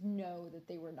just know that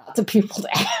they were not the people to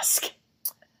ask?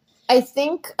 I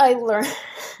think I learned,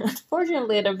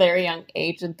 unfortunately, at a very young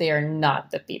age, that they are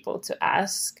not the people to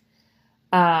ask.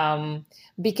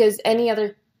 Because any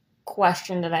other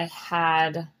question that I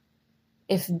had,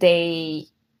 if they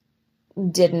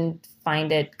didn't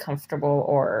find it comfortable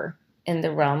or in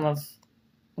the realm of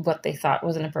what they thought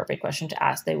was an appropriate question to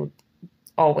ask, they would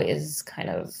always kind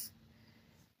of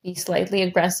be slightly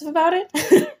aggressive about it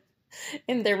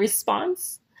in their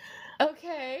response.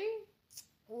 Okay.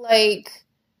 Like,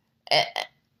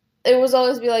 it was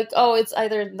always be like, oh, it's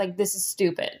either like, this is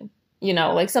stupid,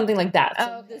 like something like that.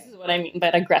 So okay. This is what I mean by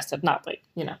aggressive, not like,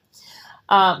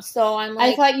 so I'm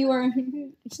like, I thought you were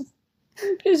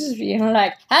this is being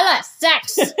like, Hela,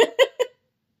 sex is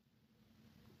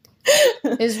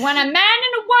when a man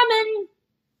and a woman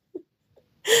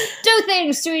do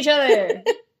things to each other.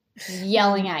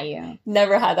 Yelling at you.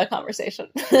 Never had that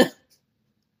conversation.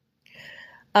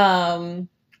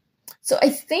 So I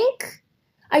think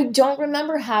I don't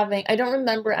remember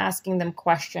asking them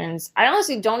questions. I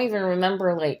honestly don't even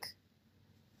remember like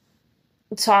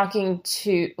talking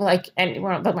to like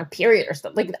anyone about my period or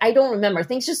stuff. Like, I don't remember.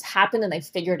 Things just happened and I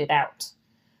figured it out.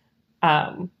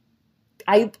 I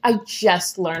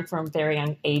just learned from a very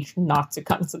young age not to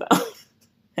come to them.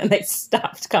 And I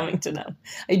stopped coming to them.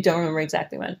 I don't remember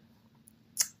exactly when.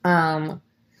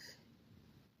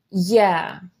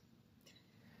 Yeah.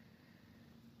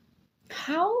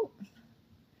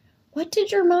 What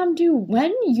did your mom do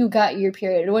when you got your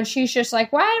period? When she's just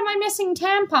like, why am I missing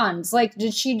tampons? Like,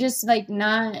 did she just, like,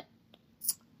 not...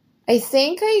 I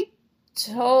think I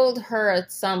told her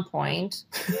at some point,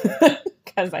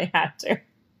 because I had to.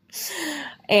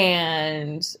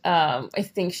 And I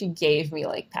think she gave me,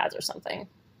 like, pads or something.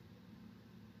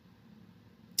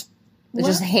 They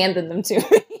just handed them to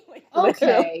me. Like,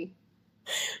 okay.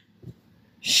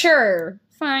 Sure.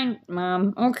 Fine,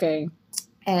 Mom. Okay.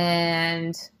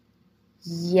 And...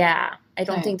 yeah, I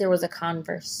don't think there was a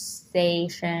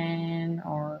conversation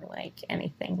or, like,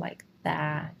 anything like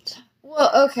that.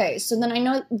 Well, okay, so then I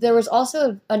know there was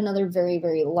also another very,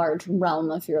 very large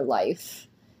realm of your life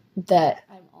that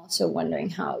I'm also wondering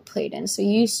how it played in. So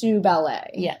you used to do ballet.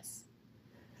 Yes.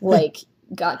 Like,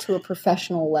 got to a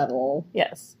professional level.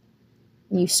 Yes.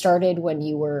 You started when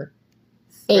you were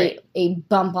a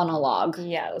bump on a log.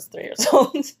 Yeah, I was 3 years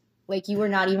old. Like, you were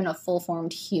not even a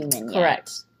full-formed human yet.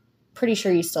 Correct. Pretty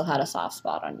sure you still had a soft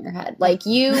spot on your head. Like,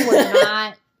 you were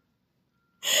not...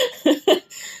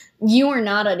 you were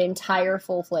not an entire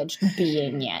full-fledged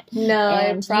being yet. No,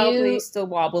 and I probably still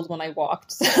wobbled when I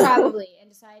walked. So. Probably.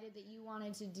 And decided that you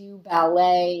wanted to do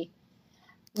ballet.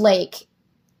 Like,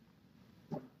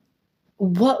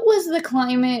 what was the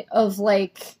climate of,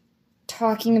 like,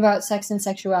 talking about sex and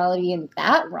sexuality in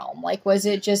that realm? Like, was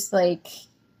it just, like...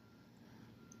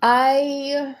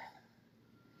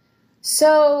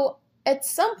 So, at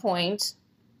some point,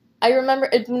 I remember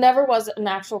it never was an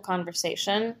actual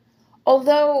conversation,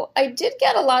 although I did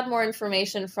get a lot more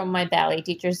information from my ballet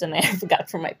teachers than I ever got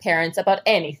from my parents about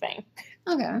anything.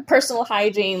 Okay. Personal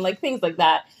hygiene, like things like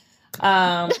that.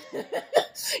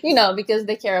 You know, because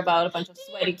they care about a bunch of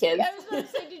sweaty kids. I was about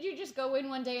to say, did you just go in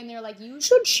one day and they're like, you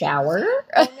should shower?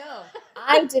 Oh, no.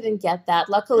 I didn't get that.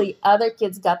 Luckily, other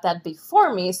kids got that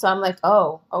before me, so I'm like,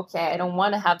 oh, okay, I don't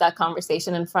want to have that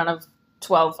conversation in front of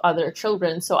 12 other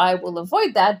children, so I will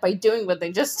avoid that by doing what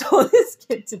they just told this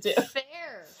kid to do.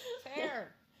 Fair.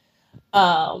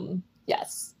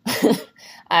 Yes.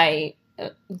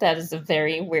 That is a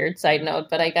very weird side note,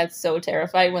 but I got so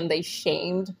terrified when they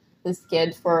shamed this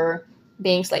kid for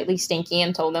being slightly stinky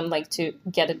and told them, like, to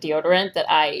get a deodorant, that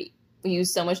I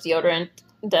used so much deodorant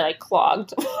that I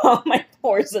clogged all my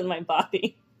pores in my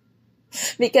body.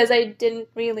 Because I didn't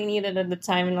really need it at the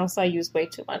time, and also I used way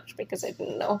too much because I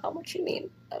didn't know how much you need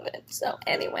of it. So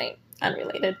anyway,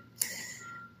 unrelated.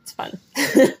 It's fun.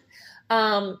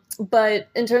 But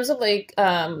in terms of, like,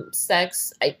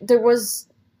 sex, there was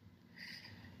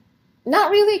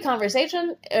not really a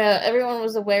conversation. Everyone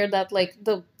was aware that, like,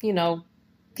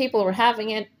 people were having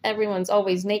it. Everyone's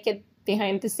always naked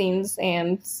behind the scenes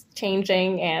and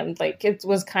changing, and, like, it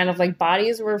was kind of like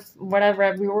bodies were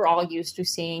whatever. We were all used to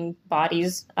seeing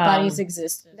bodies. Bodies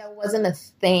existed. That wasn't a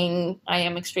thing. I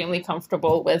am extremely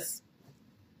comfortable with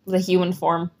the human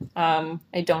form.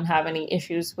 I don't have any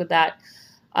issues with that.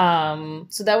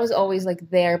 So that was always, like,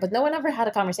 there, but no one ever had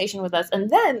a conversation with us.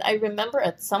 And then I remember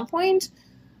at some point,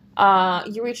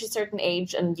 you reach a certain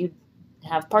age and you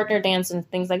have partner dance and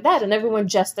things like that, and everyone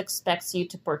just expects you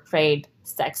to portray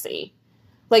sexy.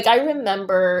 Like, I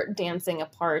remember dancing a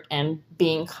part and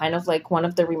being kind of like, one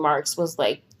of the remarks was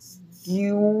like,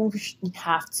 you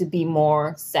have to be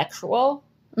more sexual.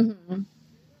 Mm-hmm.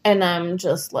 And I'm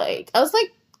just like, I was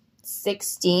like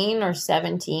 16 or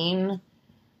 17, with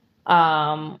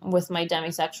my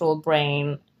demisexual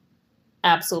brain,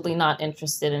 absolutely not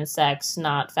interested in sex,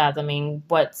 not fathoming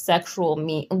what sexual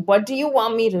what do you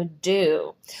want me to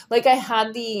do? Like,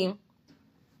 I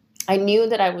knew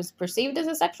that I was perceived as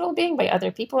a sexual being by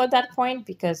other people at that point,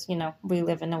 because, we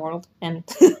live in the world, and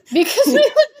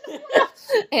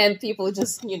and people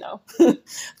just,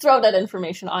 throw that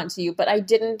information onto you. But I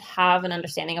didn't have an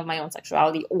understanding of my own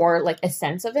sexuality or, like, a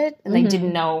sense of it, and I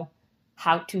didn't know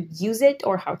how to use it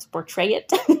or how to portray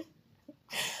it.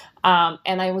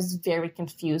 And I was very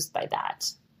confused by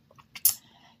that.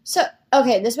 So,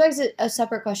 okay, this begs a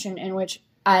separate question in which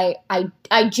I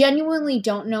genuinely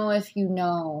don't know if you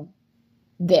know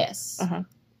this. Uh-huh.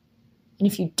 And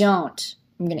if you don't,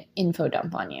 I'm going to info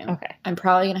dump on you. Okay. I'm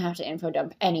probably going to have to info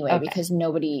dump anyway, because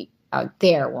nobody out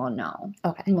there will know.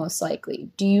 Okay. Most likely.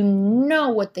 Do you know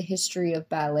what the history of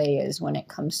ballet is when it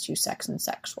comes to sex and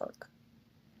sex work?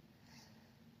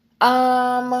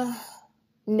 No,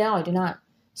 I do not.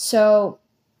 So,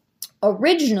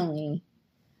 originally,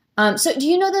 so do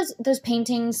you know those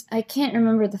paintings? I can't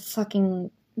remember the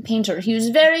fucking painter. He was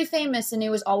very famous, and it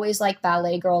was always like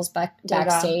ballet girls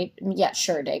backstage. Yeah,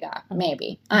 sure, Degas.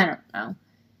 Maybe. I don't know.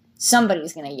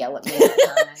 Somebody's gonna yell at me.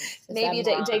 Maybe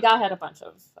Degas had a bunch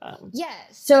of. Yeah.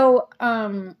 So,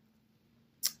 I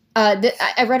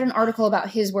read an article about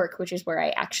his work, which is where I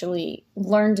actually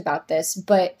learned about this.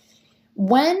 But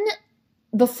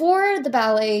before the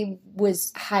ballet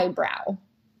was highbrow,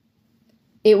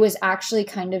 it was actually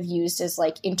kind of used as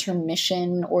like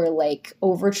intermission or like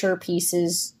overture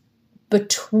pieces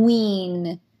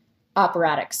between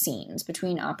operatic scenes,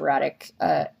 between operatic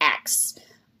acts.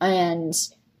 And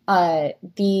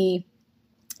the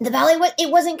ballet, it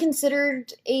wasn't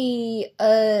considered a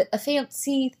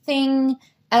fancy thing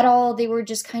at all. They were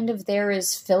just kind of there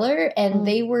as filler, and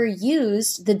they were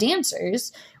used, the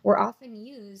dancers were often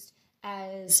used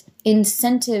as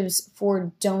incentives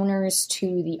for donors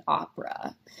to the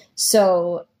opera.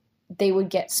 So they would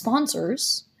get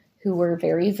sponsors who were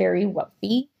very, very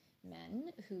wealthy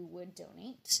men who would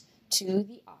donate to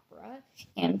the opera,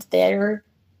 and their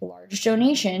large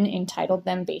donation entitled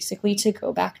them basically to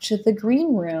go back to the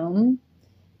green room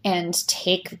and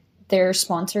take their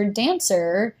sponsored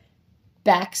dancer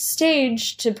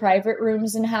backstage to private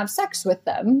rooms and have sex with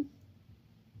them.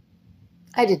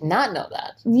 I did not know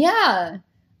that. Yeah.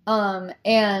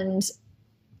 And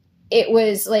it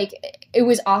was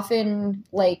often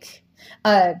like,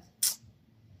 in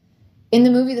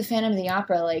the movie The Phantom of the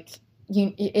Opera, like,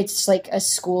 it's like a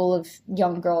school of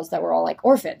young girls that were all like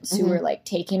orphans who were like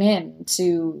taken in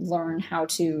to learn how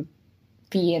to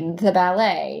be in the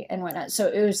ballet and whatnot. So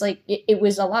it was like, it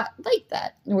was a lot like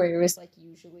that, where it was like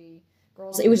usually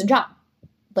girls, it was a job.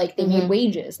 Like they made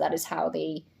wages. That is how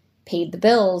they paid the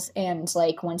bills. And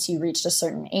like once you reached a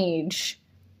certain age,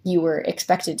 you were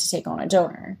expected to take on a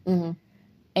donor.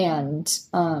 And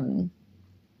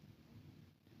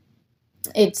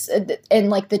it's, and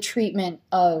like the treatment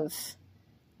of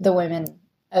the women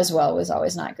as well was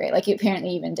always not great. Like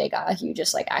apparently even Degas, he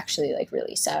just like actually like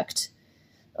really sucked.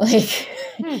 Like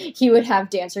he would have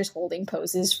dancers holding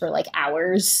poses for like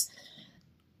hours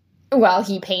while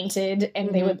he painted,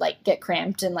 and they would like get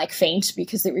cramped and like faint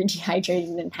because they were dehydrated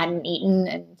and hadn't eaten,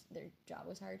 and their job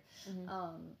was hard.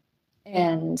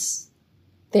 And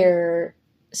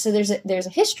there's a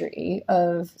history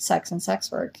of sex and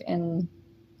sex work in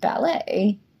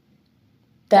ballet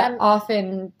that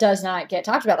often does not get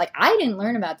talked about. Like I didn't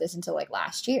learn about this until like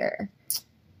last year.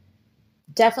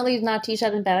 Definitely did not teach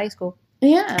that in ballet school.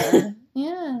 Yeah.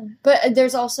 Yeah. But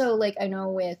there's also like, I know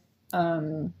with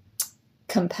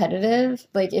competitive,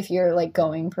 like if you're like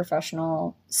going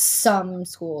professional, some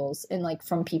schools, and like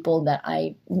from people that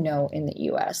I know in the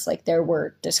US, like there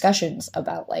were discussions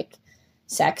about like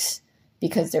sex,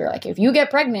 because they're like, if you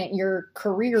get pregnant, your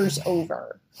career's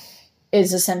over,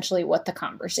 is essentially what the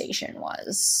conversation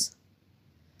was.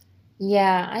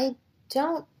 Yeah, I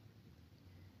don't.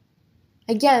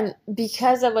 Again,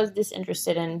 because I was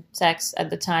disinterested in sex at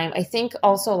the time, I think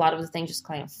also a lot of the things just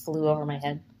kind of flew over my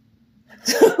head.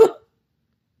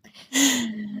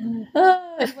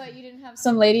 What, you didn't have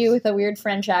some lady with a weird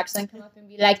French accent come up and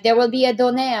be like, there will be a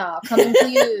donneur coming to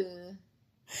you.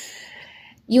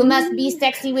 You must be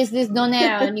sexy with this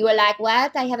donneur. And you were like,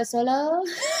 what? I have a solo?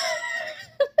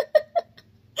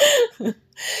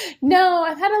 No,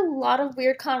 I've had a lot of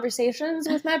weird conversations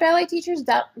with my ballet teachers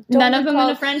that none of them in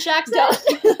a French accent?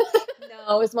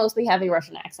 No, it's mostly heavy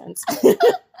Russian accents.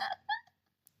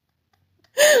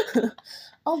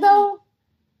 Although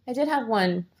I did have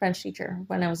one French teacher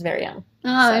when I was very young.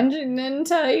 Oh, and she didn't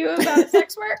tell you about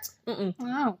sex work?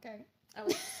 Oh, okay. I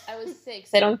was 6.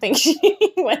 I don't think she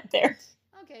went there.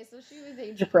 Okay, so she was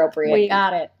age appropriate. We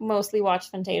got it. Mostly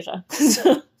watched Fantasia.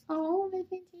 Oh, but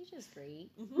Fantasia's great.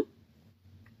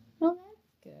 Well,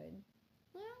 that's good.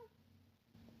 Well,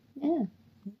 yeah.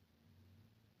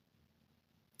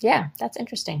 Yeah, that's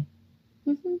interesting.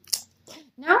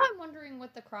 Now I'm wondering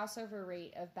what the crossover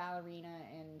rate of ballerina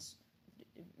and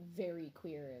very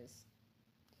queer is.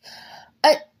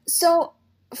 So,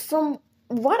 from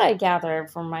what I gather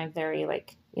from my very,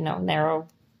 narrow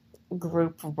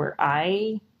group where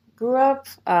I grew up,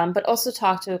 but also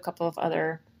talked to a couple of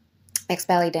other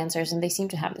ex-ballet dancers, and they seem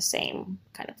to have the same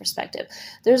kind of perspective.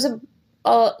 There's a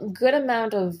good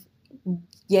amount of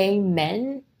gay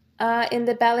men in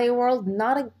the ballet world,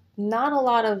 not a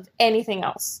lot of anything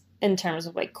else in terms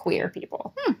of like queer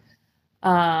people.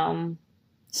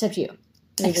 Except you.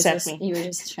 Except me. You were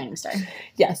just a shining star.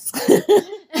 Yes.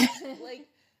 Like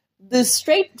the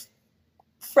straight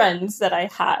friends that I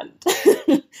had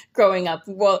growing up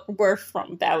were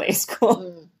from ballet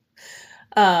school.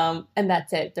 And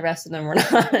that's it. The rest of them were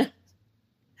not.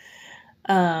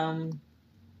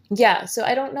 Yeah, so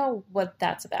I don't know what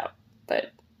that's about,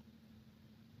 but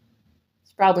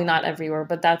it's probably not everywhere,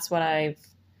 but that's what I've,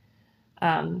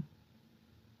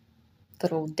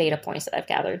 little data points that I've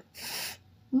gathered.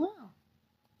 Wow.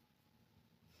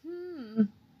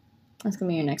 That's going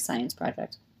to be your next science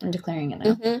project. I'm declaring it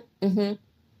now. Mm-hmm. Mm-hmm.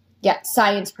 Yeah,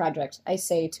 science project. I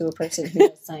say to a person who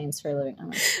does science for a living. I'm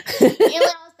like, you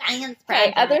little science project.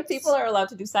 Hey, other people are allowed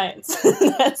to do science.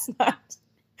 That's not...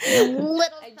 Little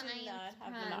I do not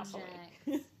have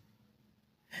monopoly.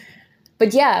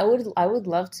 But yeah, I would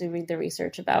love to read the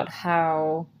research about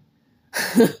how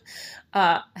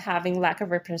having lack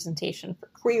of representation for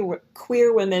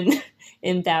queer women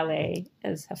in ballet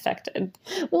is affected.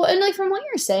 Well, and like from what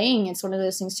you're saying, it's one of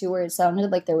those things too where it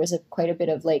sounded like there was quite a bit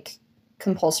of like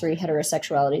compulsory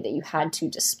heterosexuality that you had to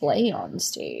display on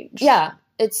stage. Yeah,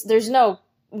 there's no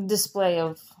display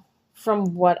of,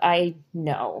 from what I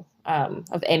know,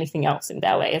 of anything else in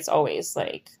ballet. It's always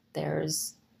like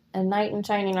there's a knight in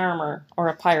shining armor or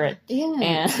a pirate.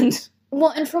 Yeah. And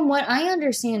well, and from what I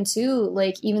understand too,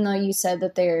 like even though you said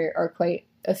that there are quite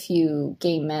a few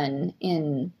gay men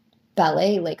in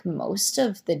ballet, like most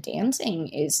of the dancing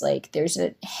is like there's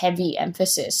a heavy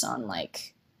emphasis on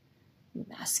like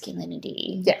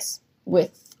masculinity. Yes.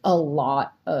 With a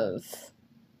lot of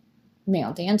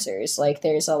male dancers. Like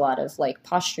there's a lot of like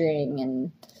posturing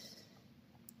and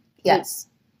yes.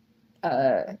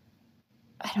 I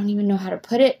don't even know how to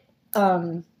put it.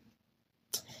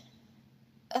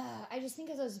 I just think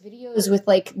of those videos with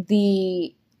like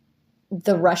the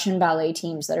Russian ballet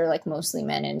teams that are like mostly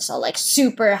men and so like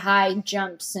super high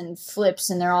jumps and flips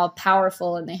and they're all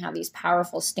powerful and they have these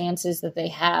powerful stances that they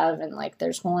have and like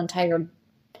there's whole entire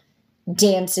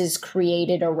dances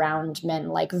created around men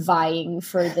like vying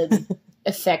for the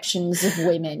affections of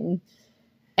women.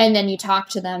 And then you talk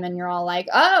to them and you're all like,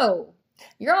 oh,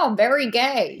 you're all very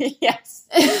gay. Yes.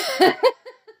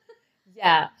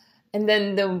 Yeah. And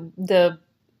then the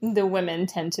women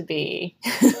tend to be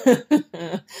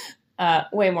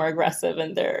way more aggressive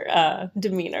in their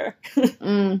demeanor.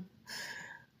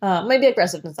 Maybe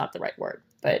aggressive is not the right word,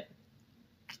 but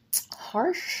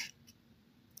harsh.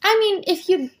 I mean, if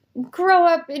you grow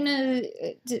up in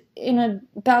a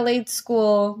ballet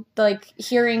school, like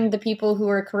hearing the people who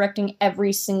are correcting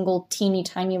every single teeny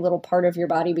tiny little part of your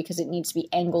body because it needs to be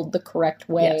angled the correct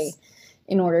way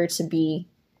in order to be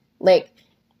like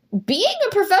being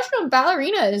a professional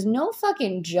ballerina is no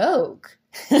fucking joke.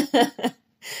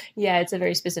 Yeah, it's a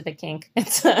very specific kink.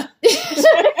 It's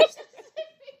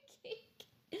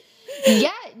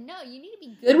yeah, no, you need to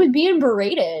be good with being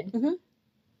berated. Mm-hmm.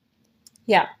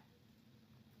 Yeah.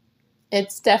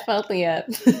 It's definitely a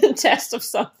test of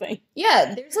something.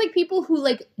 Yeah, there's like people who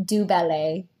like do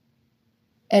ballet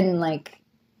and like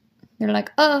they're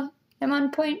like, oh, I'm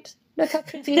on point. Look how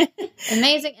pretty.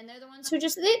 Amazing. And they're the ones who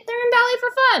just, they're in ballet for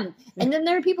fun. And then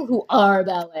there are people who are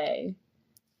ballet.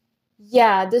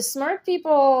 Yeah, the smart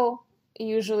people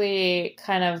usually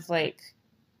kind of like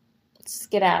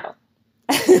skedaddle.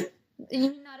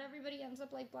 Not everybody ends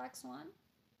up like Black Swan?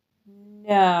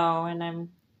 No, and I'm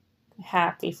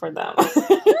happy for them.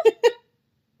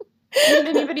 And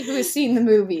anybody who has seen the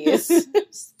movie is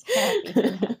just happy for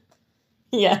them.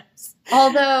 Yes.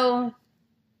 Although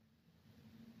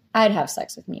I'd have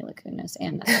sex with Mila Kunis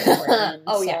and Natalie Portman.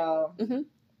 Oh, so.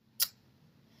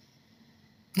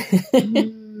 Yeah.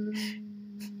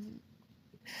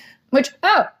 Which,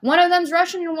 one of them's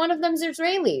Russian and one of them's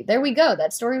Israeli. There we go.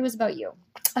 That story was about you.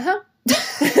 Uh-huh.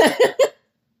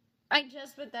 I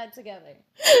just put that together.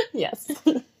 Yes.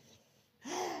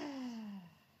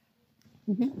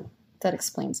 That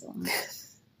explains a lot.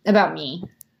 About me.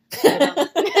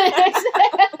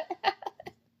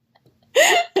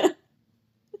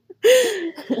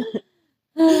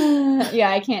 Yeah,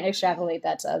 I can't extrapolate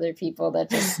that to other people. That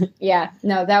just, yeah,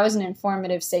 no, that was an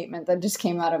informative statement that just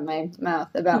came out of my mouth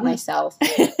about myself.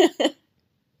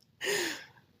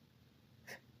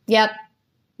 Yep.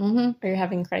 Are you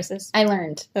having a crisis? I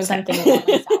learned something about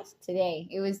myself today.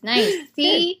 It was nice.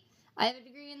 See, I have a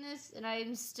degree in this, and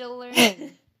I'm still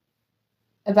learning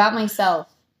about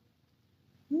myself.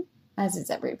 As is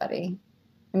everybody.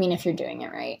 I mean, if you're doing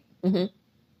it right. Mm-hmm.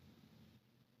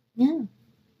 Yeah.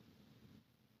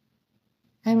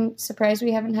 I'm surprised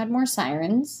we haven't had more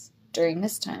sirens during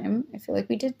this time. I feel like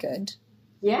we did good.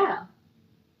 Yeah.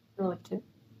 I like to.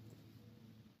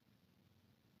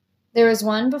 There was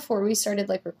one before we started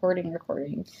like recording.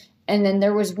 And then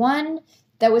there was one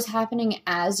that was happening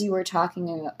as you were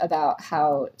talking about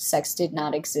how sex did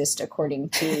not exist according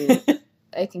to,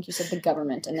 I think you said the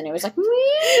government. And then it was like,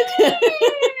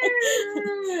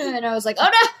 and I was like,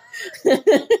 oh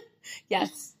no!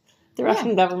 Yes. The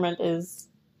Russian government is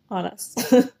on us.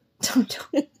 Don't.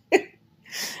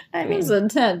 I mean, it's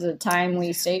a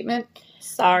timely statement.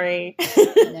 Sorry.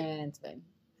 Nah, it's fine.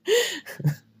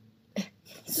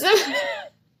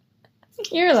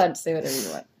 You're allowed to say whatever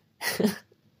you want.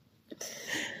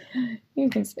 You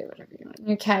can say whatever you want.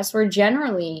 Your cats were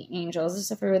generally angels,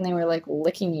 except for when they were, like,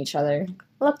 licking each other.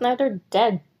 Look, now they're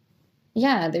dead.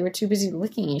 Yeah, they were too busy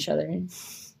licking each other.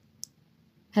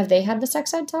 Have they had the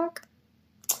sex ed talk?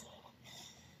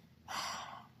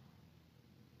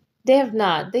 They have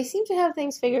not. They seem to have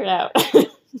things figured out.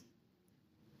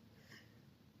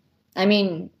 I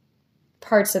mean,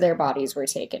 parts of their bodies were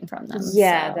taken from them.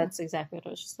 Yeah, so. That's exactly what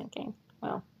I was just thinking.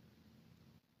 Well,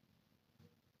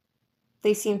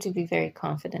 they seem to be very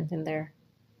confident in their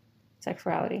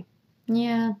sexuality.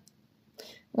 Yeah.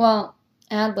 Well,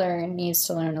 Adler needs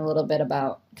to learn a little bit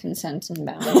about consent and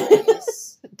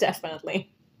boundaries.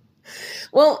 Definitely.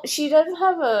 Well, she doesn't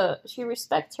have she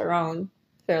respects her own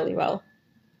fairly well.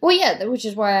 Well, yeah, which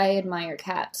is why I admire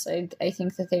cats. I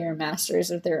think that they are masters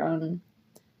of their own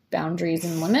boundaries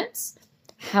and limits.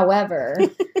 However,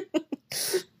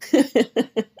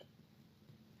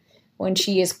 when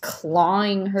she is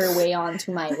clawing her way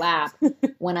onto my lap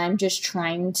when I'm just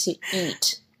trying to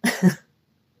eat.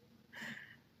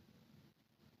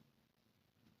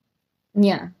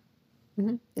 Yeah.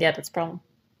 Mm-hmm. Yeah, that's a problem.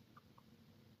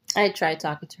 I tried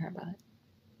talking to her about it.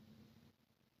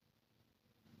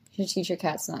 You should teach your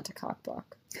cats not to cock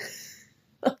block.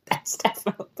 That's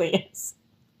definitely is.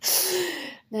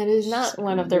 That is not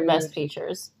one of their best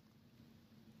features.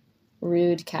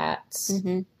 Rude cats.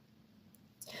 Mm-hmm.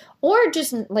 Or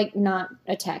just, like, not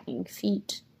attacking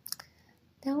feet.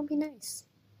 That would be nice.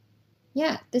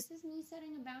 Yeah, this is me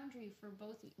setting a boundary for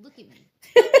both of you. Look at me.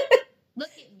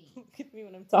 Look at me. Look at me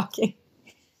when I'm talking.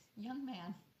 Young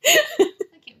man.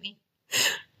 Look at me.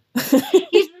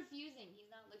 He's refusing. He's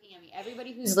not looking at me.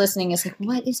 Everybody who's listening is like,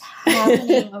 what is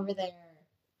happening over there?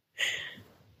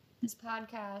 This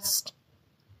podcast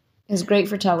is great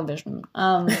for television.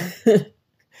 Well,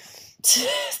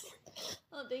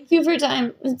 thank you for your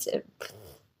time.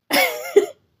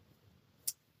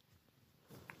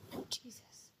 Jesus.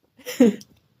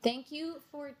 Thank you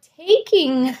for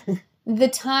taking the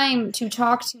time to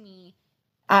talk to me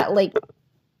at, like,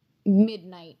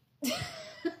 midnight.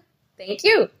 Thank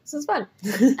you. This was fun.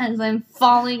 As I'm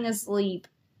falling asleep.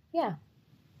 Yeah.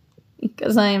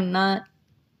 Because I am not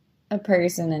a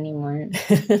person anymore.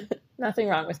 Nothing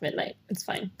wrong with midnight. It's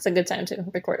fine. It's a good time to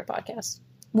record a podcast.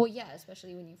 Well, yeah,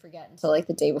 especially when you forget until, like,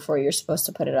 the day before you're supposed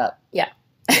to put it up. Yeah.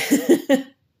 And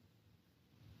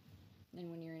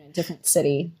when you're in a different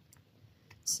city,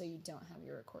 so you don't have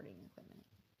your recording equipment.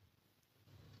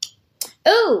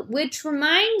 Oh, which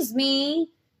reminds me,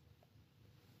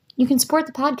 you can support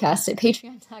the podcast at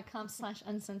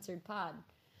patreon.com/uncensoredpod.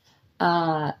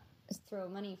 Throw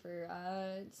money for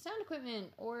sound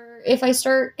equipment, or if I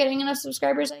start getting enough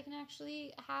subscribers, I can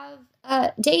actually have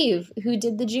Dave, who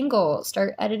did the jingle,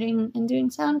 start editing and doing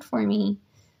sound for me.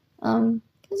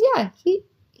 Because yeah,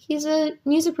 he's a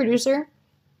music producer,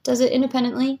 does it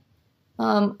independently,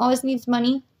 always needs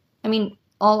money. I mean,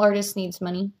 all artists needs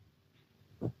money.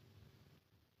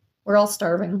 We're all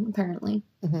starving, apparently.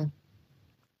 Mm-hmm.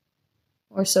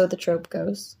 Or so the trope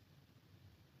goes.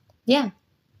 Yeah.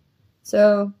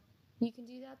 So you can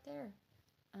do that there.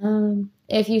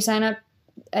 If you sign up,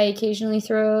 I occasionally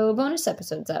throw bonus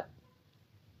episodes up.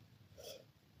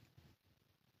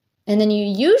 And then you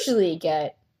usually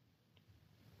get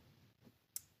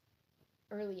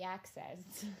early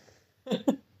access.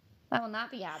 That will not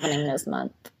be happening this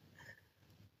month.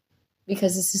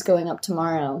 Because this is going up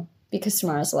tomorrow. Because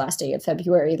tomorrow's the last day of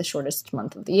February, the shortest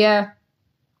month of the year.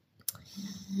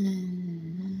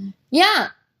 Yeah.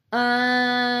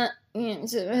 Tune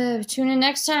in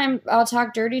next time. I'll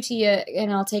talk dirty to you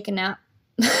and I'll take a nap.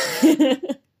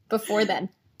 Before then.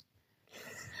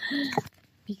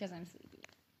 Because I'm sleepy.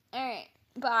 Alright.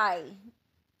 Bye.